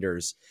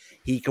defenders.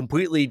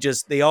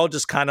 They all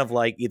just kind of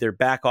like either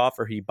back off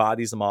or he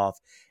bodies them off.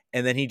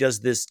 And then he does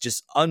this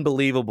just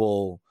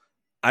unbelievable,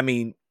 I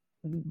mean,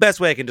 best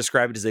way I can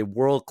describe it is a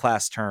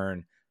world-class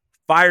turn,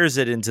 fires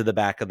it into the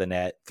back of the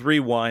net,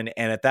 3-1.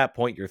 And at that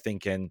point you're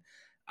thinking,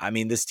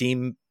 this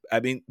team,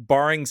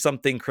 barring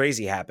something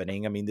crazy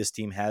happening, this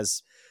team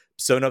has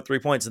sewn up 3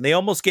 points, and they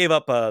almost gave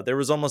up. There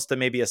was almost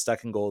maybe a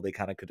second goal they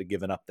kind of could have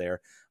given up there.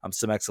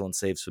 Some excellent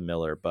saves from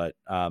Miller, but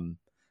I think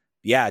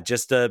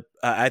that's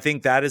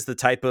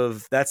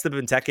the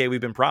Benteke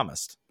we've been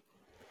promised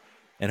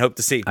and hope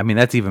to see.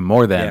 That's even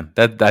more than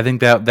that. I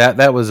think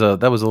that was a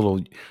little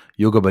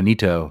Yogo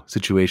Bonito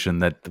situation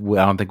that I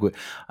don't think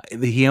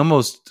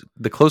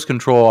the close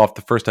control off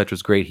the first touch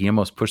was great. He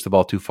almost pushed the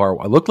ball too far.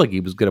 It looked like he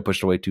was going to push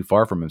it away too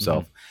far from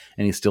himself,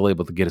 and he's still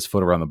able to get his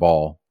foot around the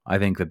ball. I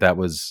think that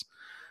was.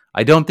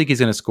 I don't think he's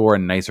going to score a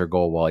nicer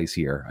goal while he's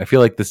here. I feel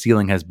like the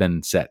ceiling has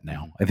been set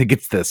now. I think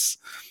it's this,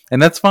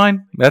 and that's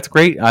fine. That's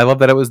great. I love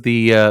that it was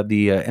the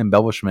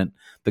embellishment,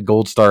 the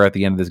gold star at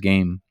the end of this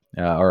game,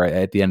 or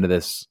at the end of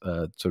this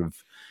sort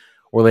of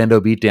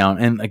Orlando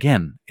beatdown. And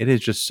again, it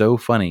is just so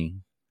funny.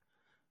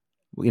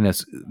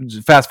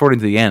 Fast forwarding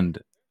to the end,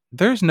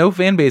 there's no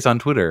fan base on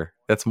Twitter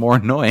that's more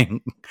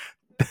annoying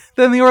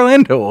than the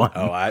Orlando one.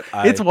 Oh,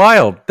 it's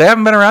wild. They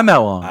haven't been around that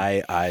long.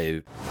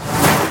 I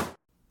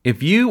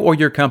If you or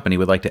your company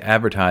would like to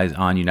advertise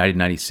on United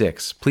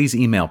 96, please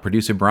email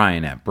producer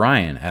Brian at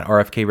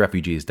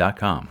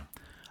rfkrefugees.com.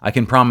 I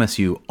can promise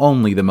you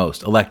only the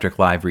most electric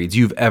live reads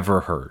you've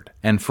ever heard.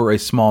 And for a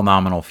small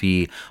nominal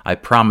fee, I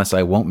promise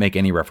I won't make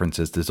any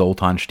references to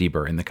Zoltan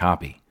Stieber in the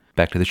copy.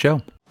 Back to the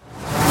show.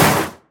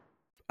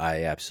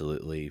 I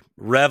absolutely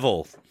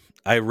revel.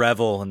 I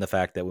revel in the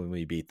fact that when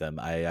we beat them,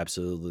 I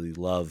absolutely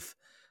love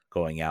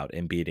going out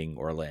and beating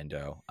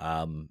Orlando.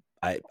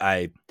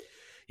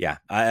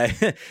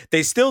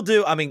 They still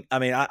do. I'm going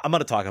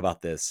to talk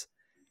about this.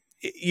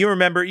 You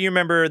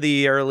remember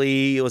the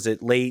early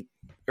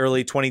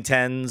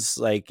 2010s,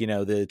 like,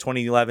 the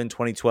 2011,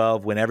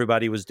 2012, when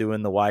everybody was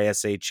doing the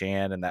YSA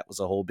chant, and that was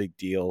a whole big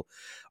deal.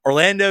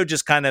 Orlando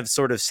just kind of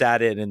sort of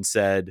sat in and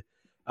said,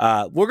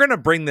 we're going to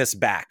bring this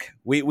back.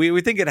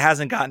 We think it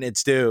hasn't gotten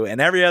its due. And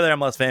every other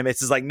MLS fan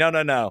base is like,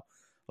 no.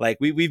 Like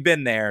we've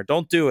been there.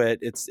 Don't do it.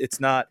 It's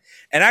not.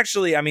 And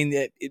actually,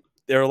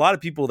 there are a lot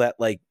of people that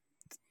like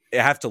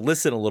have to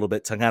listen a little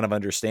bit to kind of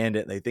understand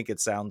it. And they think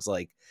it sounds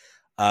like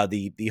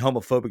the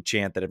homophobic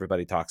chant that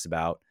everybody talks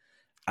about.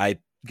 I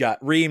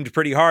got reamed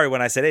pretty hard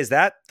when I said, hey, is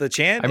that the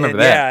chant? I remember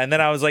that. Yeah. And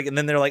then I was like, and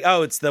then they're like,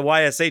 oh, it's the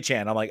YSA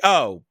chant. I'm like,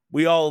 oh,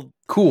 we all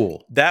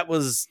cool. That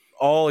was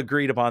all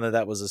agreed upon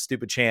that was a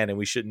stupid chant and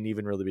we shouldn't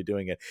even really be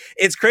doing it.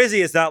 It's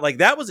crazy. It's not like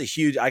that was a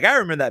huge, like I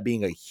remember that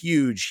being a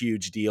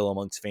huge deal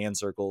amongst fan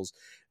circles.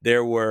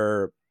 There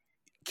were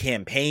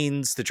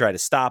campaigns to try to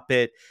stop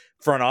it.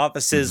 Front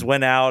offices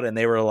went out and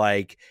they were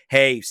like,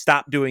 hey,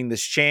 stop doing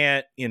this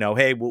chant.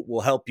 Hey,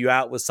 we'll help you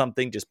out with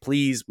something. Just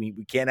please,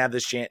 we can't have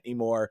this chant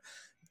anymore.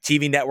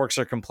 TV networks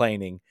are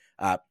complaining.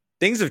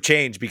 Things have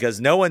changed because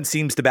no one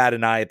seems to bat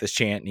an eye at this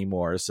chant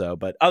anymore. So,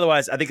 but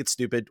otherwise, I think it's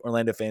stupid.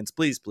 Orlando fans,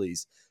 please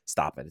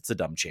stop it. It's a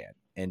dumb chant,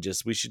 and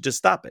we should just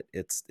stop it.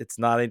 It's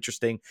not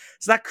interesting.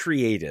 It's not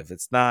creative.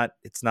 It's not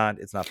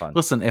fun.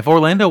 Listen, if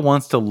Orlando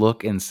wants to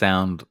look and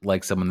sound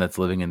like someone that's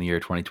living in the year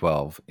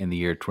 2012, in the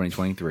year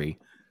 2023,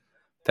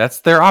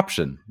 that's their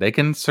option. They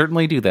can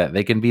certainly do that.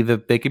 They could be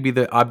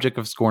the object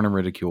of scorn and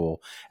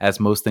ridicule, as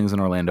most things in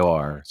Orlando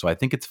are. So I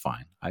think it's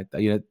fine.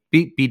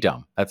 Be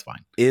dumb. That's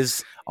fine.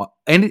 Is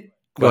Orlando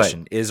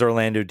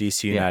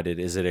DC United?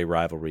 Yeah. Is it a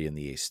rivalry in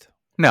the East?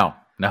 No,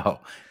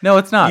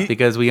 it's not,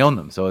 because we own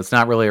them. So it's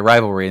not really a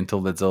rivalry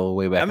until it's all the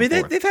way back.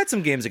 They've had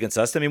some games against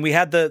us. We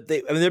had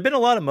there've been a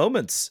lot of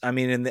moments.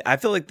 And I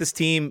feel like this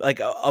team, like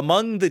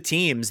among the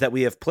teams that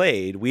we have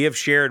played, we have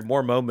shared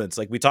more moments.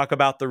 Like we talk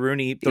about the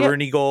Rooney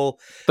goal.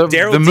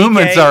 The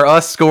movements are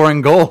us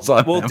scoring goals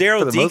on. Well,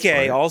 Daryl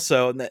DK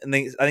also, and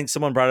I think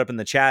someone brought up in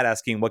the chat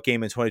asking what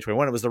game in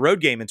 2021. It was the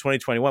road game in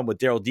 2021 with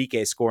Daryl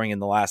DK scoring in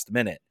the last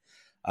minute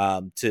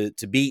to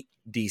beat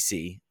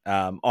DC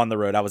on the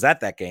road. I was at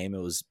that game. It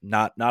was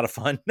not a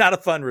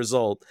fun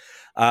result.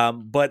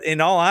 But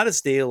in all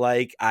honesty,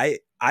 like I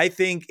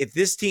think if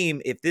this team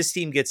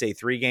gets a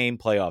 3-game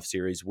playoff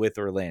series with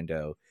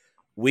Orlando,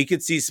 we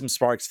could see some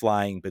sparks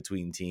flying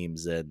between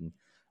teams. And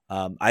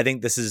I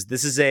think this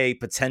is a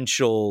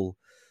potential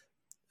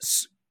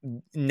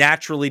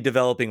naturally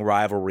developing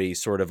rivalry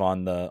sort of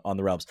on the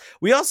realms.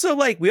 We also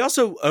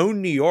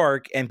own New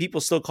York, and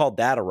people still called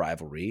that a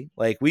rivalry.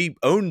 Like we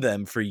owned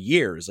them for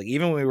years. Like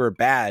even when we were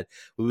bad,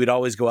 we would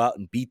always go out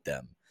and beat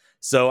them.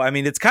 So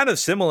it's kind of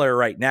similar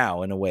right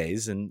now in a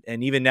ways, and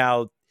even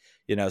now,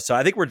 so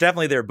I think we're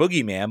definitely their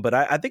boogeyman. But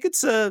I think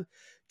it's I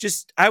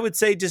would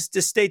say just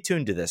stay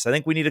tuned to this. I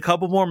think we need a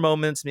couple more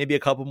moments, maybe a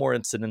couple more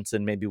incidents,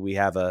 and maybe we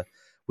have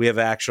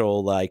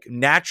actual like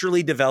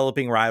naturally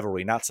developing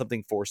rivalry, not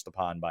something forced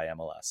upon by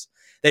MLS.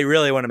 They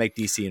really want to make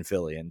DC and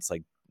Philly, and it's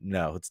like,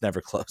 no, it's never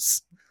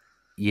close.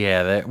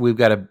 Yeah, we've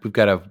got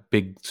a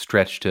big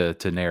stretch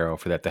to narrow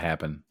for that to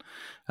happen.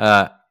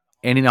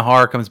 Andy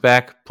Nahar comes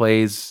back,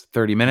 plays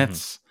 30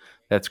 minutes.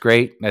 That's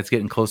great. That's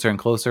getting closer and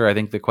closer. I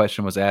think the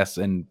question was asked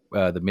in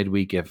the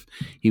midweek if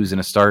he was going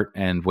to start,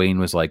 and Wayne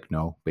was like,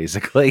 no,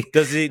 basically.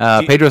 Does he?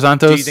 Pedro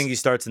Santos. Do you think he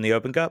starts in the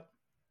Open Cup?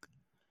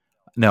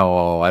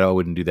 No, I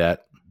wouldn't do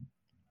that.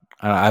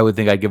 I would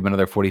think I'd give him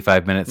another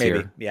 45 minutes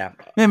here. Yeah.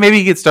 Maybe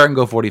he could start and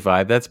go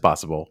 45. That's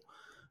possible.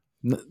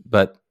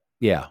 But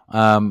yeah,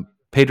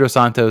 Pedro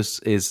Santos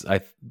is,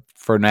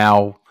 for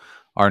now,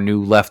 our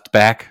new left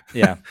back.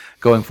 Yeah.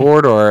 Going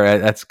forward, or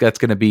that's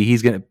going to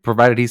be,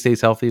 provided he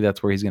stays healthy,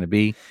 that's where he's going to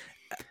be.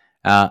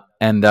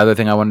 And the other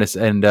thing I wanted to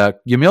say, and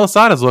Yamil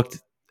Assad has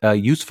looked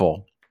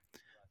useful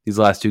these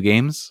last 2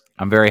 games.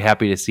 I'm very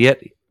happy to see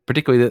it,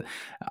 particularly that.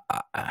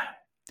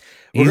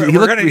 We're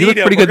going to need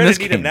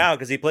him now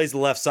because he plays the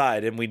left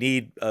side, and we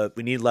need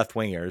left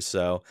wingers.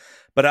 So,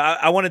 but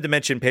I wanted to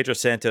mention Pedro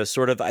Santos,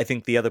 sort of. I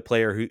think the other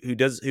player who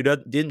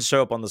didn't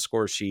show up on the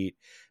score sheet,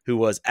 who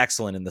was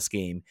excellent in this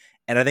game,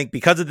 and I think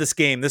because of this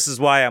game, this is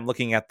why I'm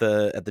looking at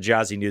the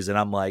Jazzy news, and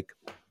I'm like,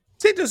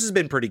 Santos has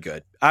been pretty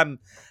good.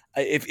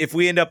 if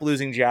we end up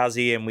losing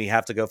Jazzy and we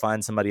have to go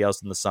find somebody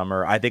else in the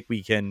summer, I think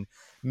we can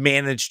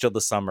manage till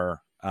the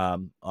summer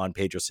on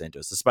Pedro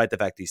Santos, despite the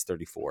fact he's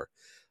 34.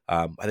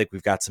 I think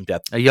we've got some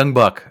depth. A young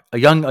buck, a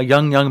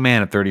young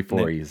man at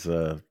 34. He's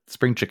a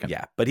spring chicken.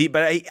 Yeah, but he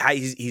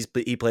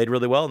played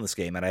really well in this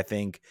game, and I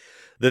think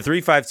the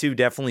 3-5-2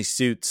 definitely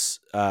suits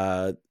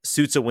a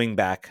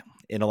wingback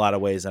in a lot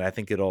of ways, and I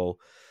think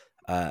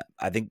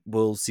I think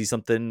we'll see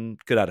something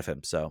good out of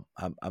him. So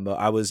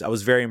I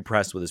was very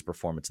impressed with his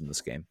performance in this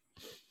game.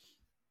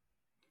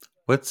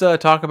 Let's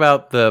talk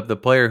about the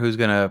player who's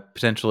going to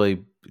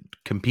potentially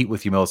compete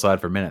with you, Milosad,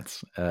 for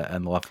minutes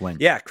on the left wing.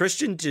 Yeah,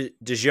 Christian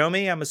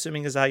Djome, I'm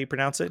assuming is how you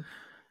pronounce it.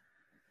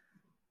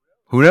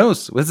 Who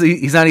knows?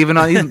 He's not even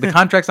on. The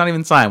contract's not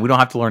even signed. We don't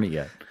have to learn it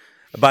yet.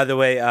 By the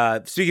way,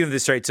 speaking of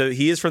this trade, so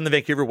he is from the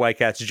Vancouver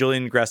Whitecaps.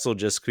 Julian Gressel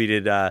just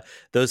tweeted,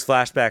 those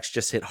flashbacks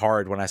just hit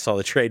hard when I saw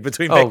the trade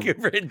between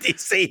Vancouver and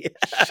DC.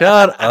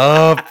 Shut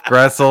up,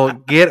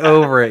 Gressel. Get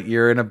over it.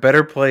 You're in a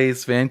better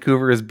place.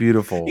 Vancouver is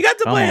beautiful. You got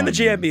to play in the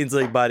Champions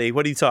League, buddy.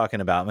 What are you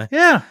talking about, man?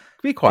 Yeah,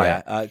 be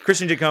quiet. Yeah,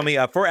 Christian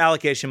Djome, for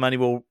allocation money,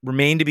 will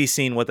remain to be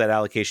seen what that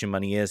allocation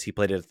money is. He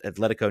played at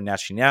Atletico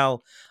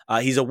Nacional.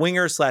 He's a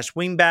winger /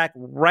 wingback,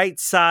 right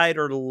side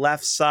or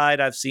left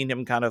side. I've seen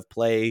him kind of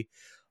play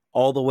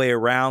all the way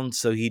around,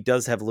 so he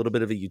does have a little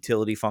bit of a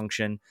utility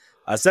function.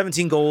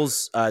 17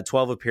 goals,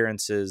 12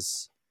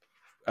 appearances.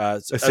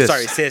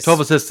 Assists. 12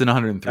 assists and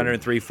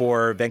 103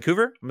 for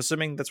Vancouver. I'm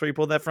assuming that's where you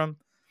pulled that from.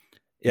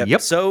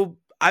 Yep. So,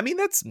 I mean,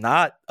 that's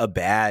not a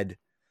bad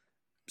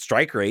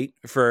strike rate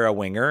for a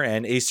winger,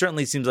 and he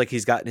certainly seems like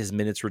he's gotten his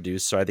minutes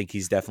reduced, so I think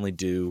he's definitely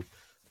due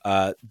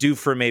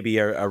for maybe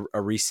a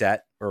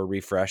reset or a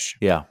refresh.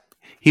 Yeah.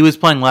 He was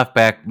playing left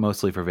back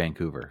mostly for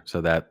Vancouver,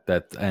 so that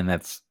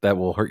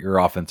will hurt your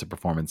offensive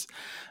performance.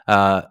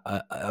 Of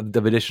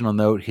additional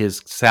note,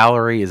 his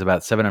salary is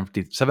about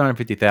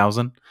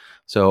 $750,000,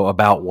 so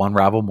about one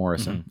Ravel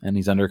Morrison, and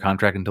he's under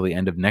contract until the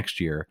end of next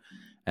year.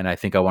 And I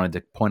think I wanted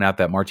to point out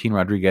that Martin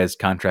Rodriguez's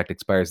contract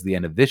expires at the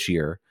end of this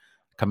year,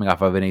 coming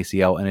off of an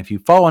ACL. And if you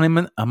follow him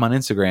on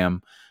Instagram,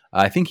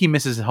 I think he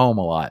misses home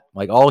a lot.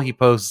 Like all he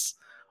posts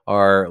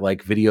are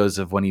like videos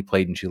of when he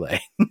played in Chile.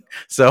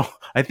 So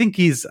I think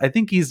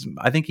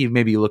he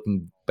may be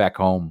looking back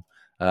home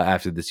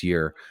after this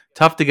year.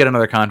 Tough to get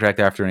another contract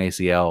after an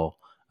ACL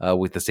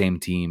with the same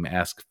team.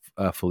 Ask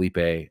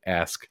Felipe,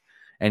 ask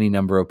any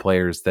number of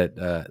players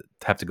that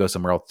have to go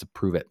somewhere else to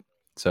prove it.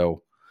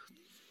 So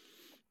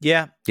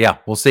yeah,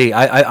 we'll see.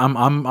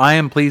 I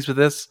am pleased with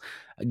this.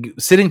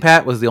 Sitting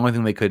pat was the only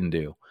thing they couldn't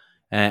do.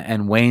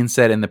 And Wayne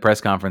said in the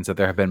press conference that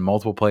there have been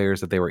multiple players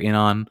that they were in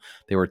on.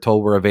 They were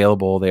told were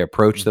available. They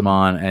approached them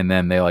on, and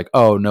then they're like,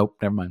 "Oh, nope,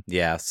 never mind."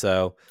 Yeah,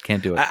 so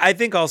can't do it. I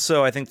think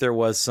there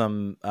was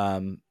some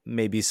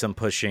maybe some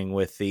pushing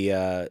with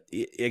the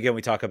again.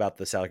 We talk about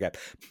the salary cap.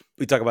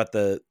 We talk about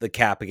the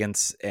cap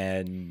against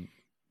and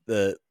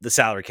the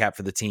salary cap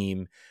for the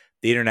team,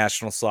 the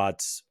international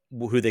slots,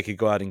 who they could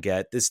go out and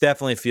get. This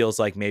definitely feels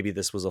like maybe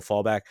this was a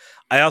fallback.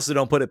 I also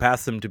don't put it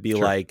past them to be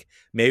like,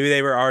 maybe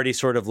they were already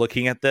sort of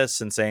looking at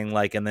this and saying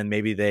like, and then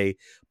maybe they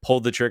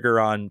pulled the trigger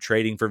on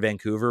trading for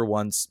Vancouver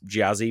once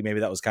Jazzy,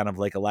 maybe that was kind of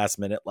like a last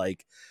minute,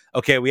 like,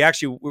 okay, we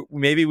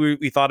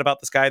thought about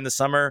this guy in the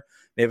summer.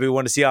 Maybe we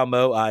want to see how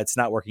Mo, it's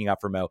not working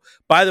out for Mo.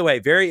 By the way,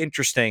 very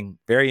interesting.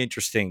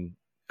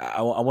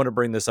 I want to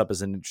bring this up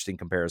as an interesting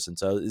comparison.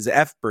 So is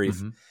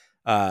FB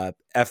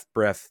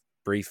ref.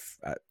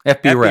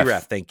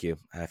 Thank you.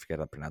 I forgot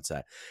how to pronounce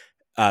that.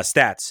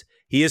 Stats.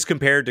 He is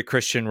compared to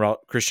Christian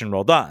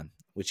Roldan,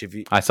 which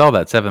I saw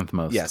that seventh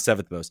most. Yeah,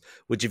 seventh most.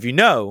 Which if you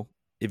know,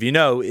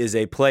 is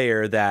a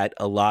player that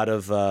a lot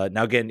of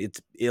now again,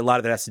 a lot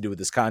of it has to do with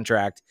his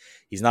contract.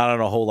 He's not on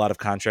a whole lot of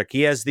contract.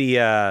 He has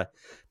the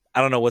I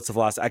don't know what's the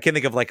velocity. I can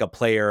think of like a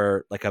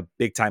player, like a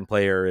big time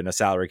player in a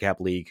salary cap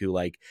league who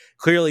like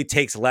clearly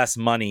takes less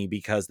money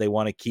because they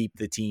want to keep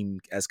the team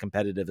as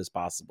competitive as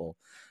possible.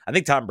 I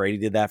think Tom Brady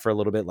did that for a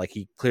little bit. Like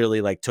he clearly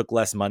like took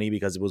less money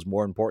because it was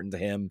more important to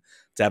him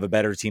to have a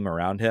better team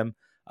around him.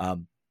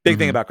 Big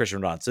thing about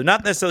Christian Roldan. So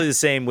not necessarily the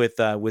same with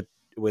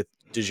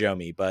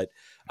Djome, but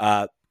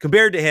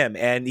compared to him,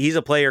 and he's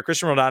a player.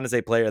 Christian Roldan is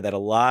a player that a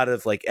lot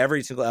of like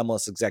every single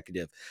MLS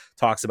executive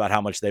talks about how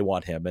much they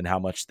want him and how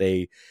much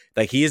they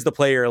like. He is the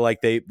player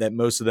like that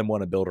most of them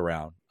want to build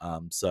around.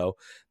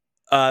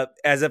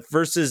 As a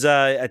versus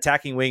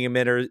attacking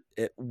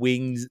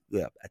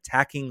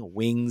attacking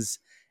wings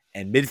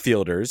and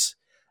midfielders,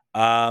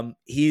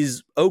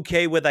 he's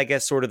okay with, I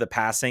guess, sort of the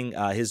passing.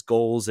 His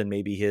goals and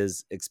maybe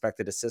his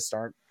expected assists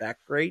aren't that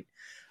great.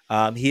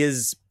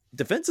 His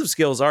defensive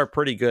skills are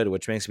pretty good,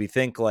 which makes me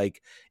think like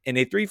in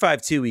a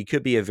 3-5-2, he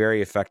could be a very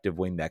effective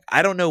wingback.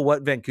 I don't know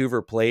what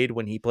Vancouver played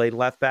when he played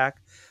left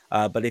back,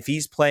 but if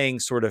he's playing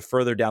sort of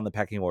further down the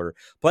pecking order,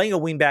 playing a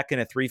wingback in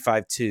a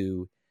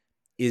 3-5-2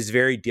 is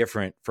very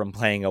different from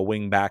playing a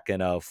wingback in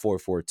a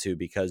 4-4-2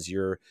 because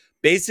you're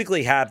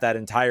basically have that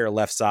entire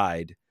left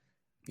side,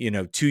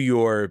 to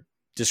your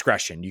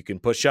discretion. You can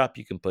push up,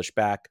 you can push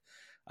back.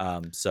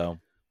 So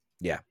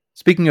yeah.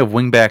 Speaking of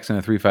wingbacks in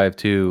a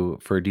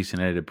 3-5-2 for DC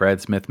United,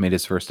 Brad Smith made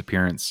his first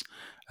appearance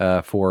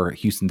for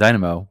Houston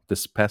Dynamo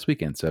this past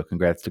weekend. So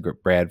congrats to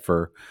Brad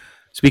for,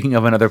 speaking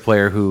of another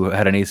player who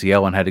had an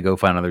ACL and had to go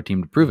find another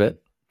team to prove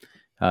it.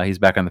 He's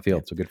back on the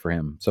field, so good for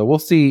him. So we'll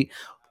see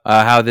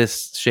how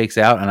this shakes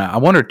out, and I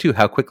wonder too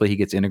how quickly he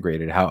gets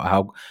integrated,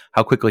 how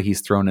quickly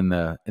he's thrown in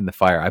the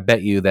fire. I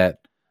bet you that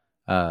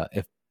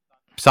if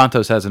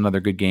Santos has another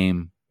good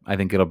game,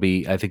 they'll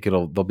be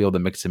able to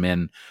mix him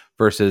in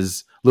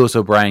versus Lewis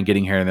O'Brien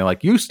getting here and they're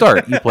like, you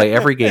start, you play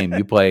every game,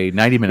 you play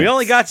 90 minutes. We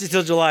only got you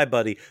till July,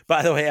 buddy.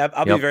 By the way,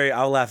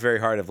 I'll laugh very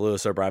hard if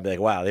Lewis O'Brien be like,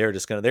 wow, they're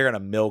gonna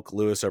milk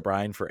Lewis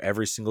O'Brien for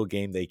every single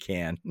game they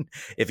can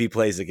if he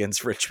plays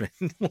against Richmond.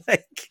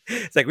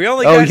 It's like we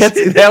only. Oh, yes,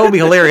 that would be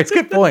hilarious.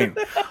 Good point.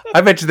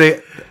 I bet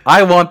you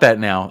I want that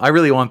now. I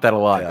really want that a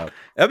lot. Yeah.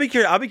 I'll be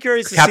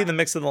curious to see the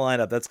mix of the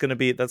lineup. That's gonna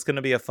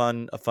be a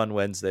fun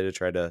Wednesday to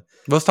try to.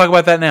 Let's talk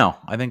about that now.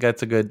 I think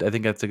that's a good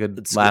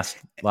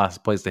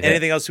last place to hit.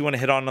 Anything else we want to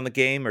hit on the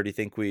game, or do you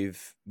think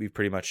we've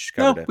pretty much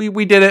covered it?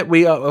 We did it.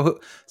 We 2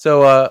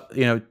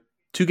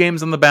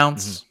 games on the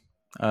bounce.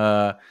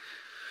 Mm-hmm.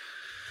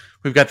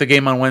 We've got the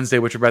game on Wednesday,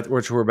 which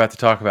we're about to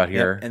talk about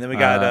here, and then we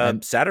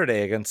got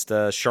Saturday against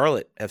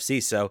Charlotte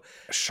FC. So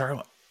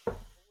Charlotte,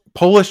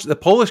 the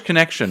Polish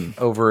connection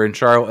over in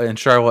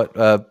Charlotte.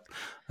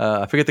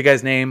 I forget the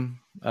guy's name.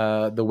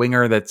 The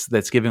winger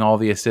that's giving all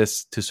the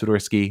assists to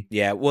Sudorsky.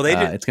 Yeah, well,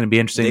 it's going to be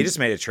interesting. They just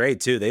made a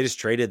trade too. They just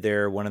traded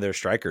one of their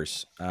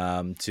strikers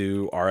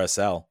to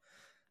RSL.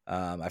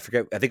 I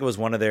forget. I think it was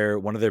one of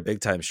their big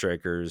time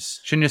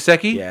strikers.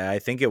 Shinyaseki? Yeah, I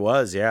think it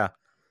was. Yeah.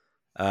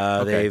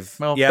 Okay.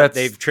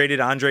 They've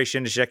traded Andre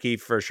Shinyaseki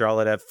from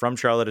Charlotte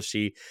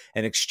FC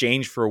in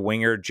exchange for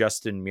winger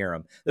Justin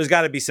Miram. There's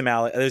got to be some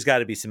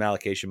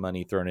allocation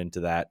money thrown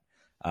into that.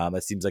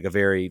 It seems like a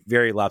very,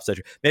 very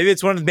lopsided. Maybe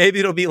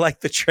it'll be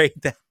like the trade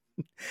that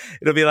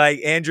it'll be like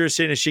Andrew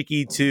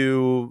Shinyashiki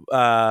to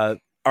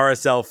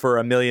RSL for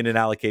 $1 million in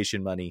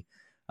allocation money.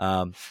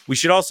 We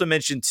should also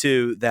mention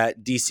too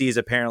that DC is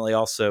apparently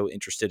also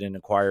interested in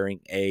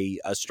acquiring a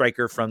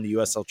striker from the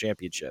USL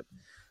Championship.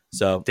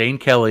 So Dane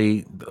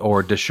Kelly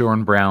or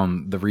Deshaun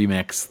Brown, the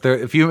remix.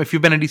 If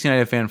you've been a DC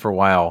United fan for a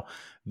while,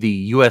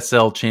 the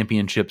USL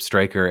Championship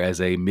striker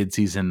as a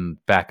midseason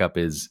backup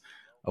is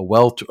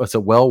it's a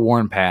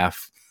well-worn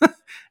path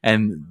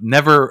and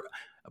never,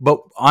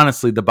 but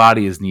honestly, the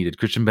body is needed.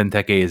 Christian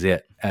Benteke is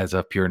it as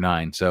a pure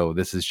 9. So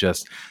this is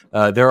just,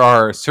 there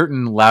are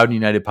certain Loud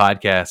United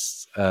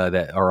podcasts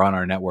that are on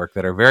our network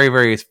that are very,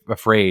 very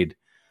afraid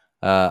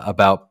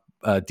about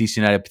DC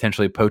United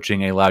potentially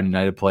poaching a Loud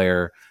United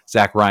player,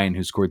 Zach Ryan,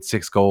 who scored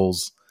 6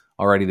 goals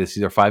already this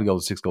season, or 5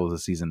 goals, 6 goals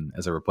this season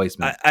as a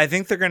replacement. I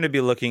think they're going to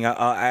be looking.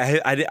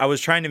 I was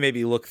trying to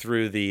maybe look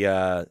through the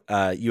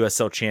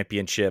USL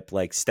Championship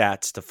like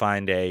stats to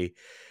find a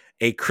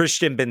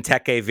Christian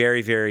Benteke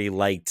very, very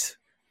light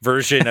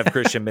version of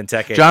Christian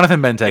Benteke.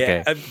 Jonathan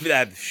Benteke.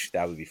 Yeah,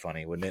 that would be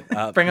funny, wouldn't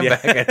it? Bring him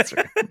back.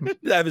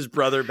 Have his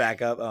brother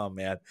back up. Oh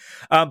man.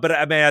 But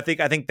I mean, I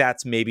think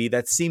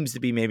that seems to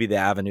be maybe the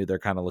avenue they're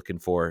kind of looking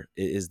for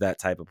is that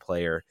type of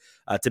player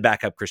to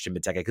back up Christian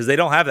Benteke, because they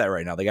don't have that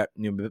right now. They got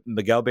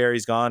Miguel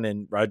Berry's gone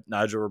and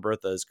Nigel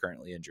Roberta is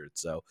currently injured.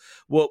 So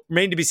we'll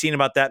remain to be seen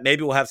about that.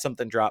 Maybe we'll have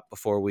something drop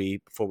before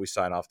we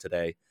sign off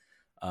today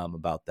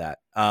about that.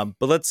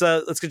 But let's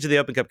get to the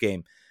Open Cup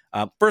game.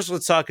 First,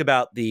 let's talk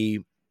about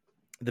the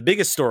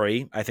biggest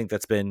story I think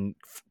that's been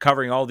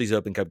covering all these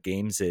Open Cup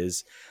games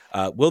is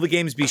will the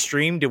games be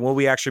streamed and will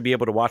we actually be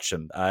able to watch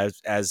them?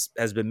 As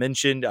has been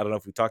mentioned, I don't know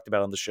if we talked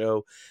about on the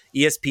show,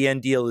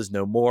 ESPN deal is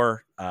no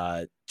more.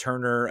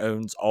 Turner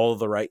owns all of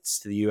the rights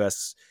to the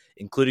U.S.,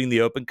 including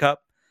the Open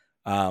Cup.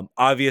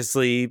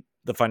 Obviously,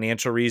 the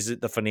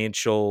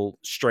financial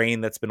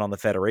strain that's been on the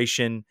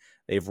federation,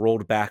 they've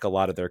rolled back a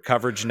lot of their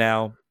coverage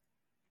now.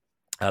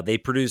 They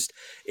produced,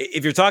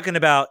 if you're talking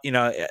about,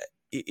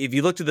 if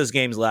you looked at those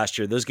games last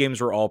year, those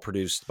games were all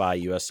produced by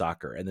U.S.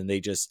 Soccer. And then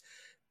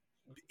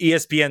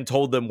ESPN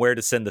told them where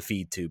to send the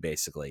feed to,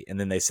 basically. And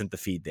then they sent the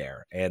feed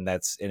there. And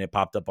it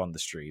popped up on the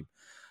stream.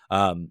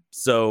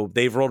 So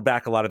they've rolled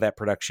back a lot of that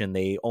production.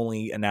 They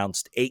only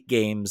announced 8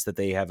 games that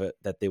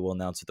they will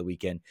announce at the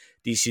weekend.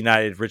 DC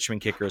United Richmond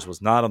Kickers was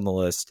not on the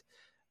list.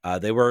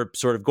 They were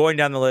sort of going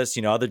down the list.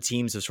 Other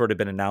teams have sort of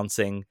been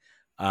announcing.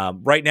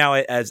 Right now,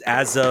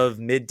 as of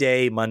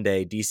midday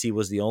Monday, DC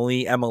was the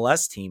only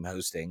MLS team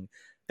hosting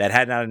that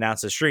had not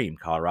announced a stream.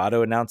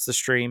 Colorado announced the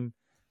stream.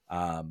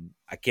 I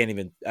can't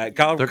even.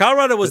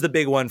 Colorado was the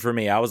big one for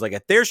me. I was like,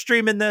 if they're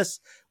streaming this,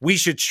 we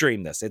should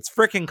stream this. It's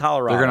freaking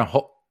Colorado.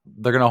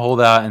 They're gonna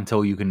hold out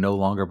until you can no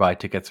longer buy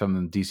tickets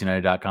from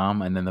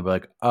DCUnited.com, and then they'll be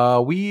like,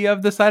 we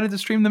have decided to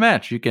stream the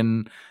match. You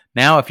can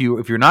now, if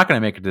you're not going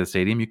to make it to the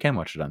stadium, you can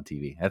watch it on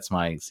TV. That's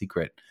my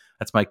secret.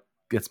 That's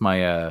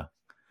my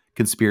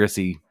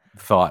conspiracy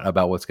thought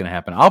about what's going to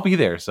happen. I'll be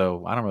there,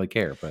 so I don't really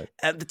care. But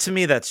to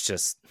me, that's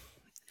just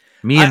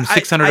me and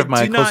 600 of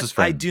my closest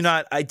friends.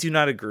 I do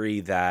not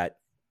agree that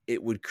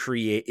it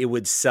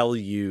would sell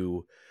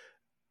you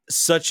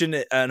such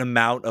an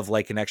amount of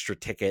like an extra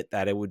ticket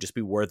that it would just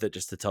be worth it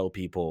just to tell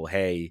people,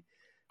 hey,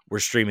 we're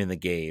streaming the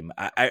game.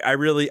 I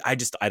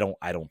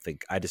don't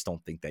think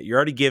that you're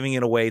already giving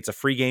it away. It's a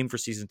free game for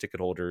season ticket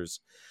holders.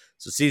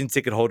 So season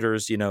ticket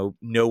holders,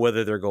 know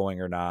whether they're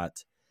going or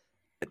not.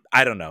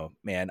 I don't know,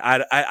 man.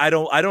 I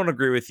don't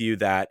agree with you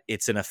that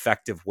it's an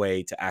effective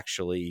way to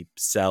actually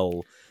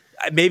sell.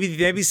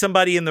 Maybe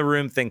somebody in the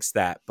room thinks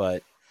that,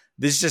 but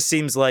this just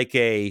seems like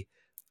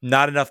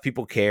not enough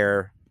people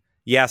care.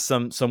 Yeah,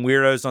 some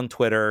weirdos on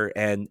Twitter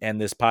and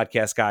this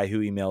podcast guy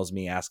who emails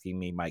me asking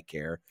me might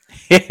care.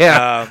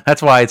 Yeah,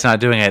 that's why it's not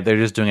doing it. They're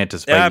just doing it to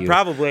spite you.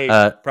 Probably.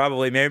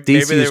 Maybe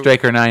DCU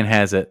Striker 9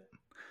 has it.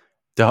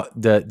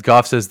 The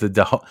Goff says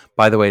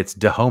by the way, it's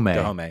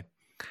Dahome.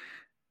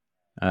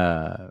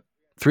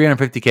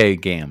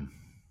 350K game.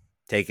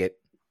 Take it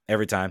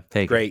every time.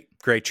 Great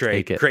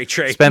trade. Great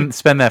trade.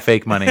 Spend that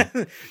fake money.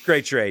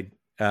 Great trade.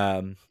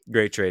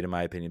 Great trade in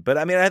my opinion. But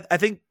I mean, I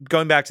think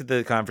going back to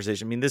the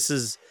conversation, I mean,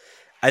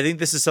 I think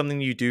this is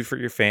something you do for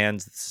your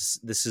fans.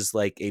 This is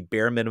like a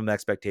bare minimum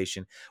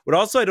expectation. What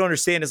also I don't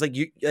understand is and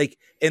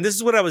this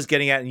is what I was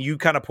getting at, and you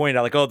kind of pointed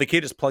out, like, oh, they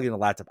can't just plug in a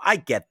laptop. I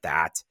get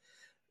that,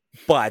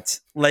 but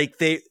you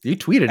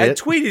tweeted it. I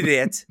tweeted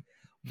it,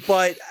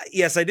 but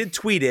yes, I did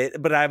tweet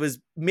it. But I was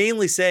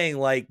mainly saying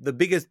like the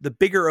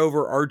bigger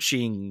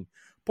overarching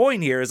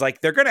point here is like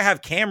they're going to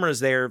have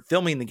cameras there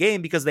filming the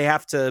game because they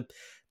have to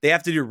do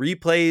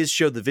replays,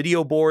 show the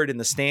video board in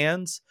the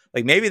stands.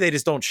 Like maybe they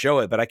just don't show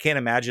it, but I can't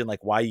imagine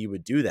like why you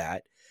would do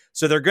that.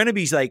 So they're going to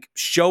be like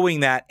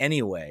showing that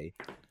anyway.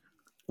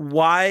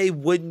 Why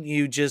wouldn't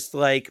you just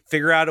like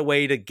figure out a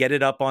way to get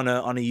it up on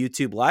a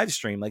YouTube live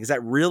stream? Like, is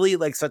that really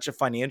like such a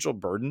financial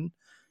burden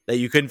that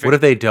you couldn't? What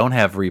if they don't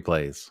have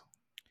replays?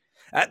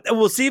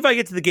 We'll see if I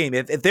get to the game.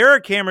 If there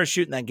are cameras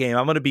shooting that game,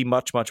 I'm going to be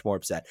much, much more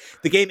upset.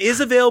 The game is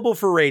available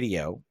for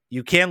radio.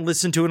 You can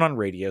listen to it on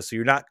radio, so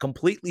you're not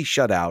completely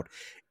shut out.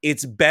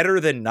 It's better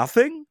than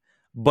nothing.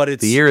 But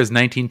the year is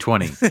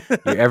 1920.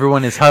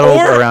 Everyone is huddled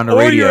around a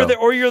radio.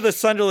 You're the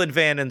Sunderland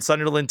fan and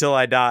Sunderland Till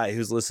I Die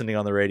who's listening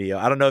on the radio.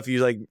 I don't know if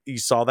you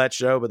saw that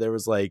show, but there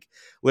was like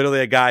literally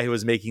a guy who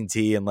was making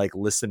tea and like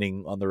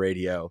listening on the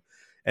radio,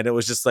 and it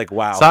was just like,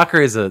 wow. Soccer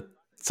is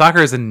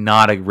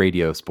not a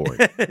radio sport.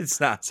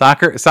 It's not.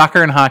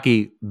 Soccer and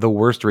hockey, the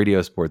worst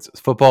radio sports.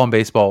 Football and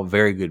baseball,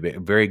 very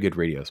good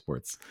radio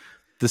sports.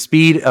 The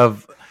speed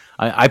of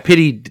I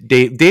pity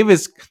Dave. Dave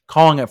is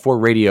calling it for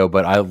radio,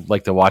 but I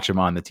like to watch him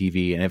on the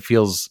TV, and it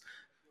feels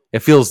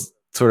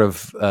sort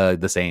of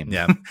the same.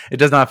 Yeah, it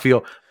does not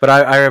feel. But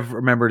I have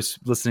remembered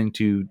listening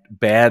to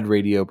bad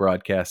radio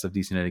broadcasts of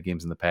DC United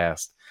games in the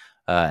past,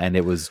 and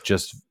it was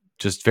just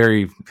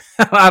very.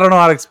 I don't know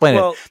how to explain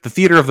it. The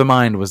theater of the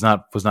mind was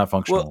not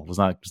functional. Was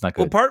not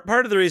good. Well,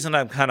 part of the reason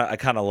I kind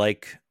of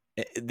like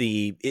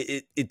the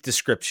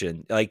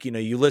description, like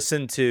you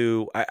listen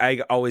to.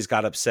 I always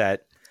got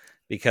upset.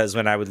 Because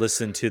when I would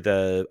listen to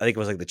I think it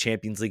was like the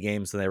Champions League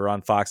games when they were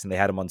on Fox and they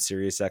had them on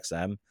Sirius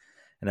XM,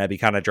 and I'd be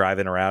kind of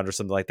driving around or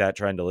something like that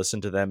trying to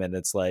listen to them, and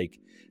it's like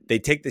they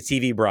take the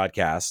TV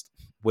broadcast,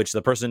 which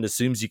the person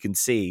assumes you can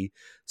see,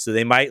 so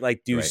they might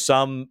like do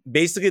some.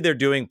 Basically, they're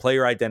doing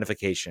player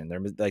identification.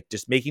 They're like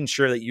just making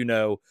sure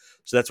that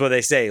So that's what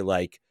they say,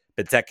 like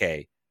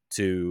Benteke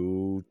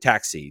to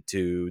Taxi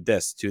to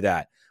this to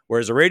that.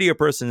 Whereas a radio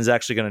person is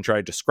actually going to try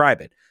to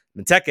describe it.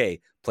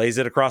 Benteke plays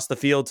it across the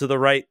field to the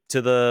right, to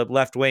the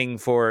left wing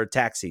for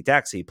Taxi.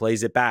 Taxi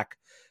plays it back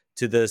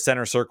to the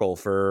center circle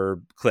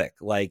for Click.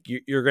 Like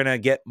you're going to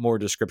get more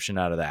description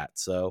out of that.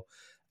 So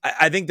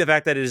I think the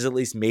fact that it is at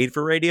least made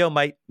for radio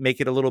might make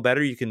it a little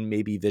better. You can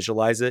maybe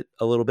visualize it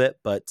a little bit,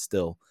 but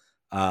still,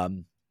 not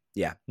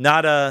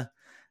an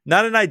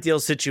ideal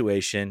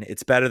situation.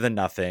 It's better than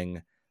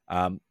nothing.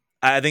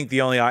 I think the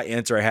only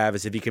answer I have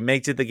is if you can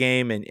make it to the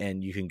game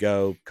and you can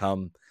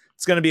come.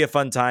 It's going to be a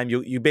fun time.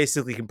 You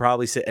basically can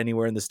probably sit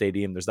anywhere in the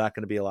stadium. There's not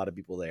going to be a lot of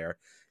people there.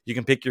 You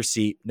can pick your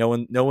seat. No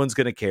one's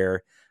going to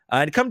care.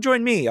 And come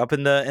join me up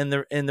in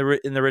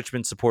the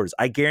Richmond supporters.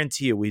 I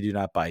guarantee you, we do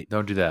not bite.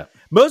 Don't do that.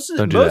 Most of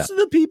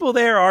the people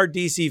there are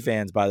DC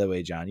fans, by the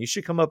way, John. You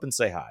should come up and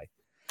say hi.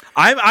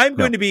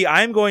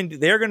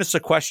 They're going to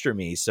sequester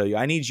me. So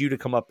I need you to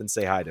come up and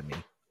say hi to me.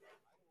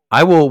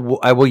 I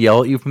will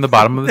yell at you from the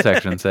bottom of the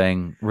section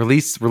saying,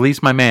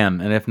 release my man.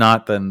 And if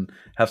not, then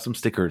have some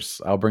stickers.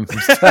 I'll bring some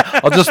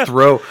I'll just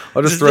throw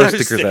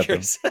stickers at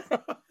them.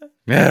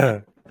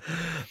 Yeah.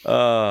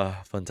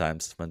 Fun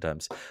times.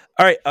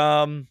 All right.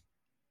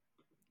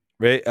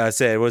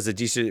 Say it was a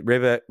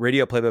DC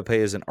radio play-by-play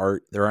is an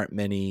art. There aren't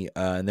many,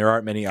 and there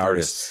aren't many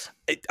artists.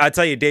 I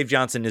tell you, Dave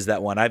Johnson is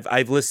that one.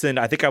 I've listened.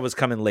 I think I was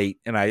coming late,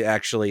 and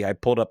I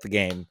pulled up the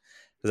game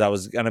because I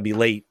was going to be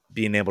late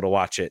being able to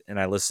watch it, and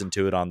I listened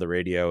to it on the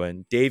radio,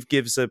 and Dave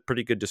gives a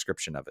pretty good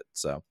description of it.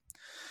 So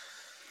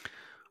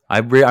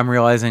I'm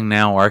realizing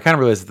now, or I kind of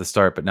realized at the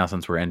start, but now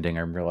since we're ending,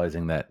 I'm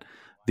realizing that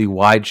the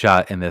wide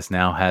shot in this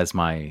now has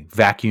my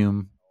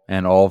vacuum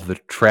and all of the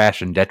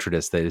trash and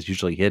detritus that is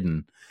usually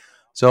hidden.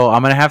 So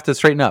I'm going to have to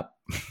straighten up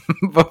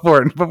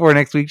before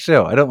next week's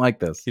show. I don't like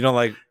this. You don't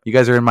like? You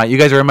guys are in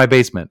my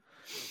basement.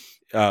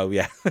 Oh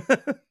yeah.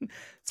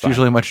 It's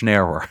usually much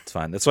narrower. It's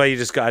fine. That's why I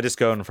just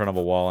go in front of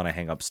a wall and I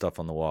hang up stuff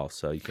on the wall,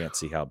 so you can't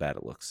see how bad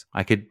it looks.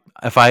 I could,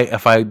 if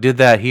I did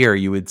that here,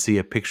 you would see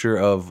a picture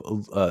of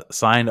a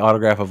signed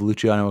autograph of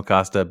Luciano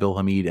Acosta, Bill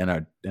Hamid,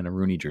 and a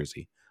Rooney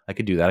jersey. I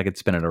could do that. I could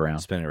spin it around.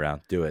 Spin it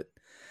around. Do it.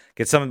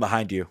 Get something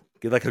behind you.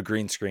 Get like a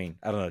green screen.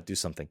 I don't know. Do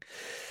something.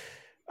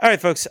 All right,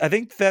 folks. I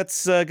think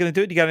that's going to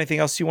do it. You got anything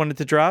else you wanted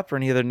to drop or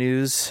any other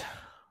news?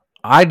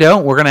 I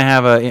don't. We're going to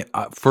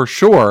have for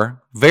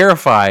sure,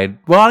 verified.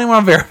 Well, I don't even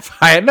want to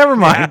verify it. Never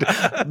mind.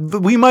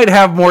 We might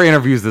have more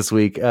interviews this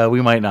week.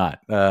 We might not.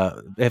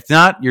 If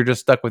not, you're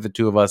just stuck with the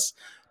two of us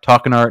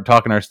talking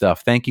our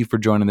stuff. Thank you for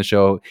joining the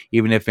show,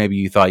 even if maybe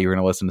you thought you were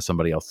going to listen to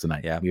somebody else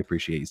tonight. Yeah, we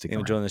appreciate you sticking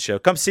around. Enjoying the show.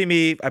 Come see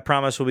me. I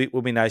promise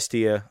we'll be nice to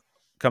you.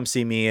 Come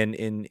see me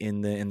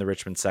in the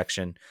Richmond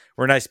section.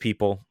 We're nice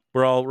people.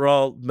 We're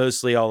all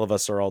mostly all of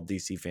us are all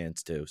DC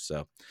fans too.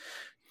 So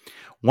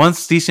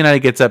once DC United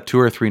gets up 2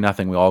 or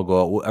 3-0, we all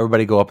go.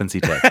 Everybody go up and see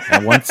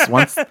Ted. once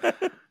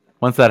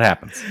that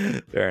happens.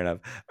 Fair enough.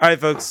 All right,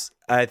 folks.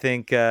 I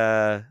think.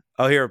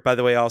 Here, by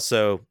the way,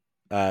 also.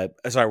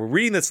 Sorry, we're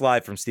reading this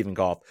live from Stephen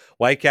Goff.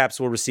 Whitecaps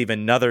will receive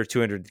another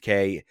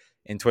 $200K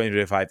in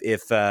 2025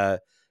 if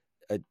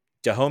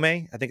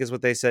Dahomey, I think is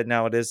what they said.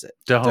 Now it is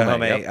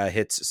Dahomey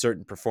hits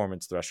certain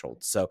performance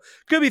thresholds. So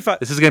could be fun.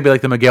 This is going to be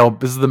like the Miguel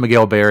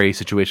Berry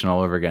situation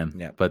all over again.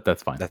 Yeah, but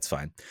that's fine. That's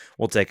fine.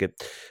 We'll take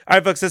it. All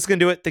right, folks, that's going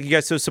to do it. Thank you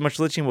guys so much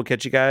for listening. We'll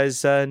catch you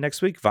guys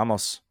next week.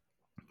 Vamos.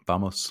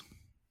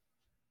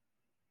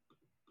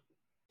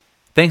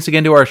 Thanks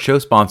again to our show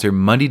sponsor,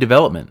 Mundy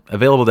Development,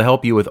 available to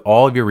help you with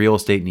all of your real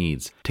estate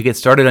needs. To get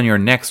started on your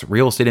next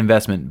real estate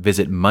investment,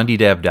 visit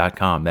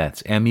mundydev.com.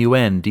 That's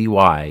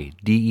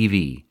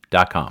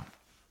MUNDYDEV.com.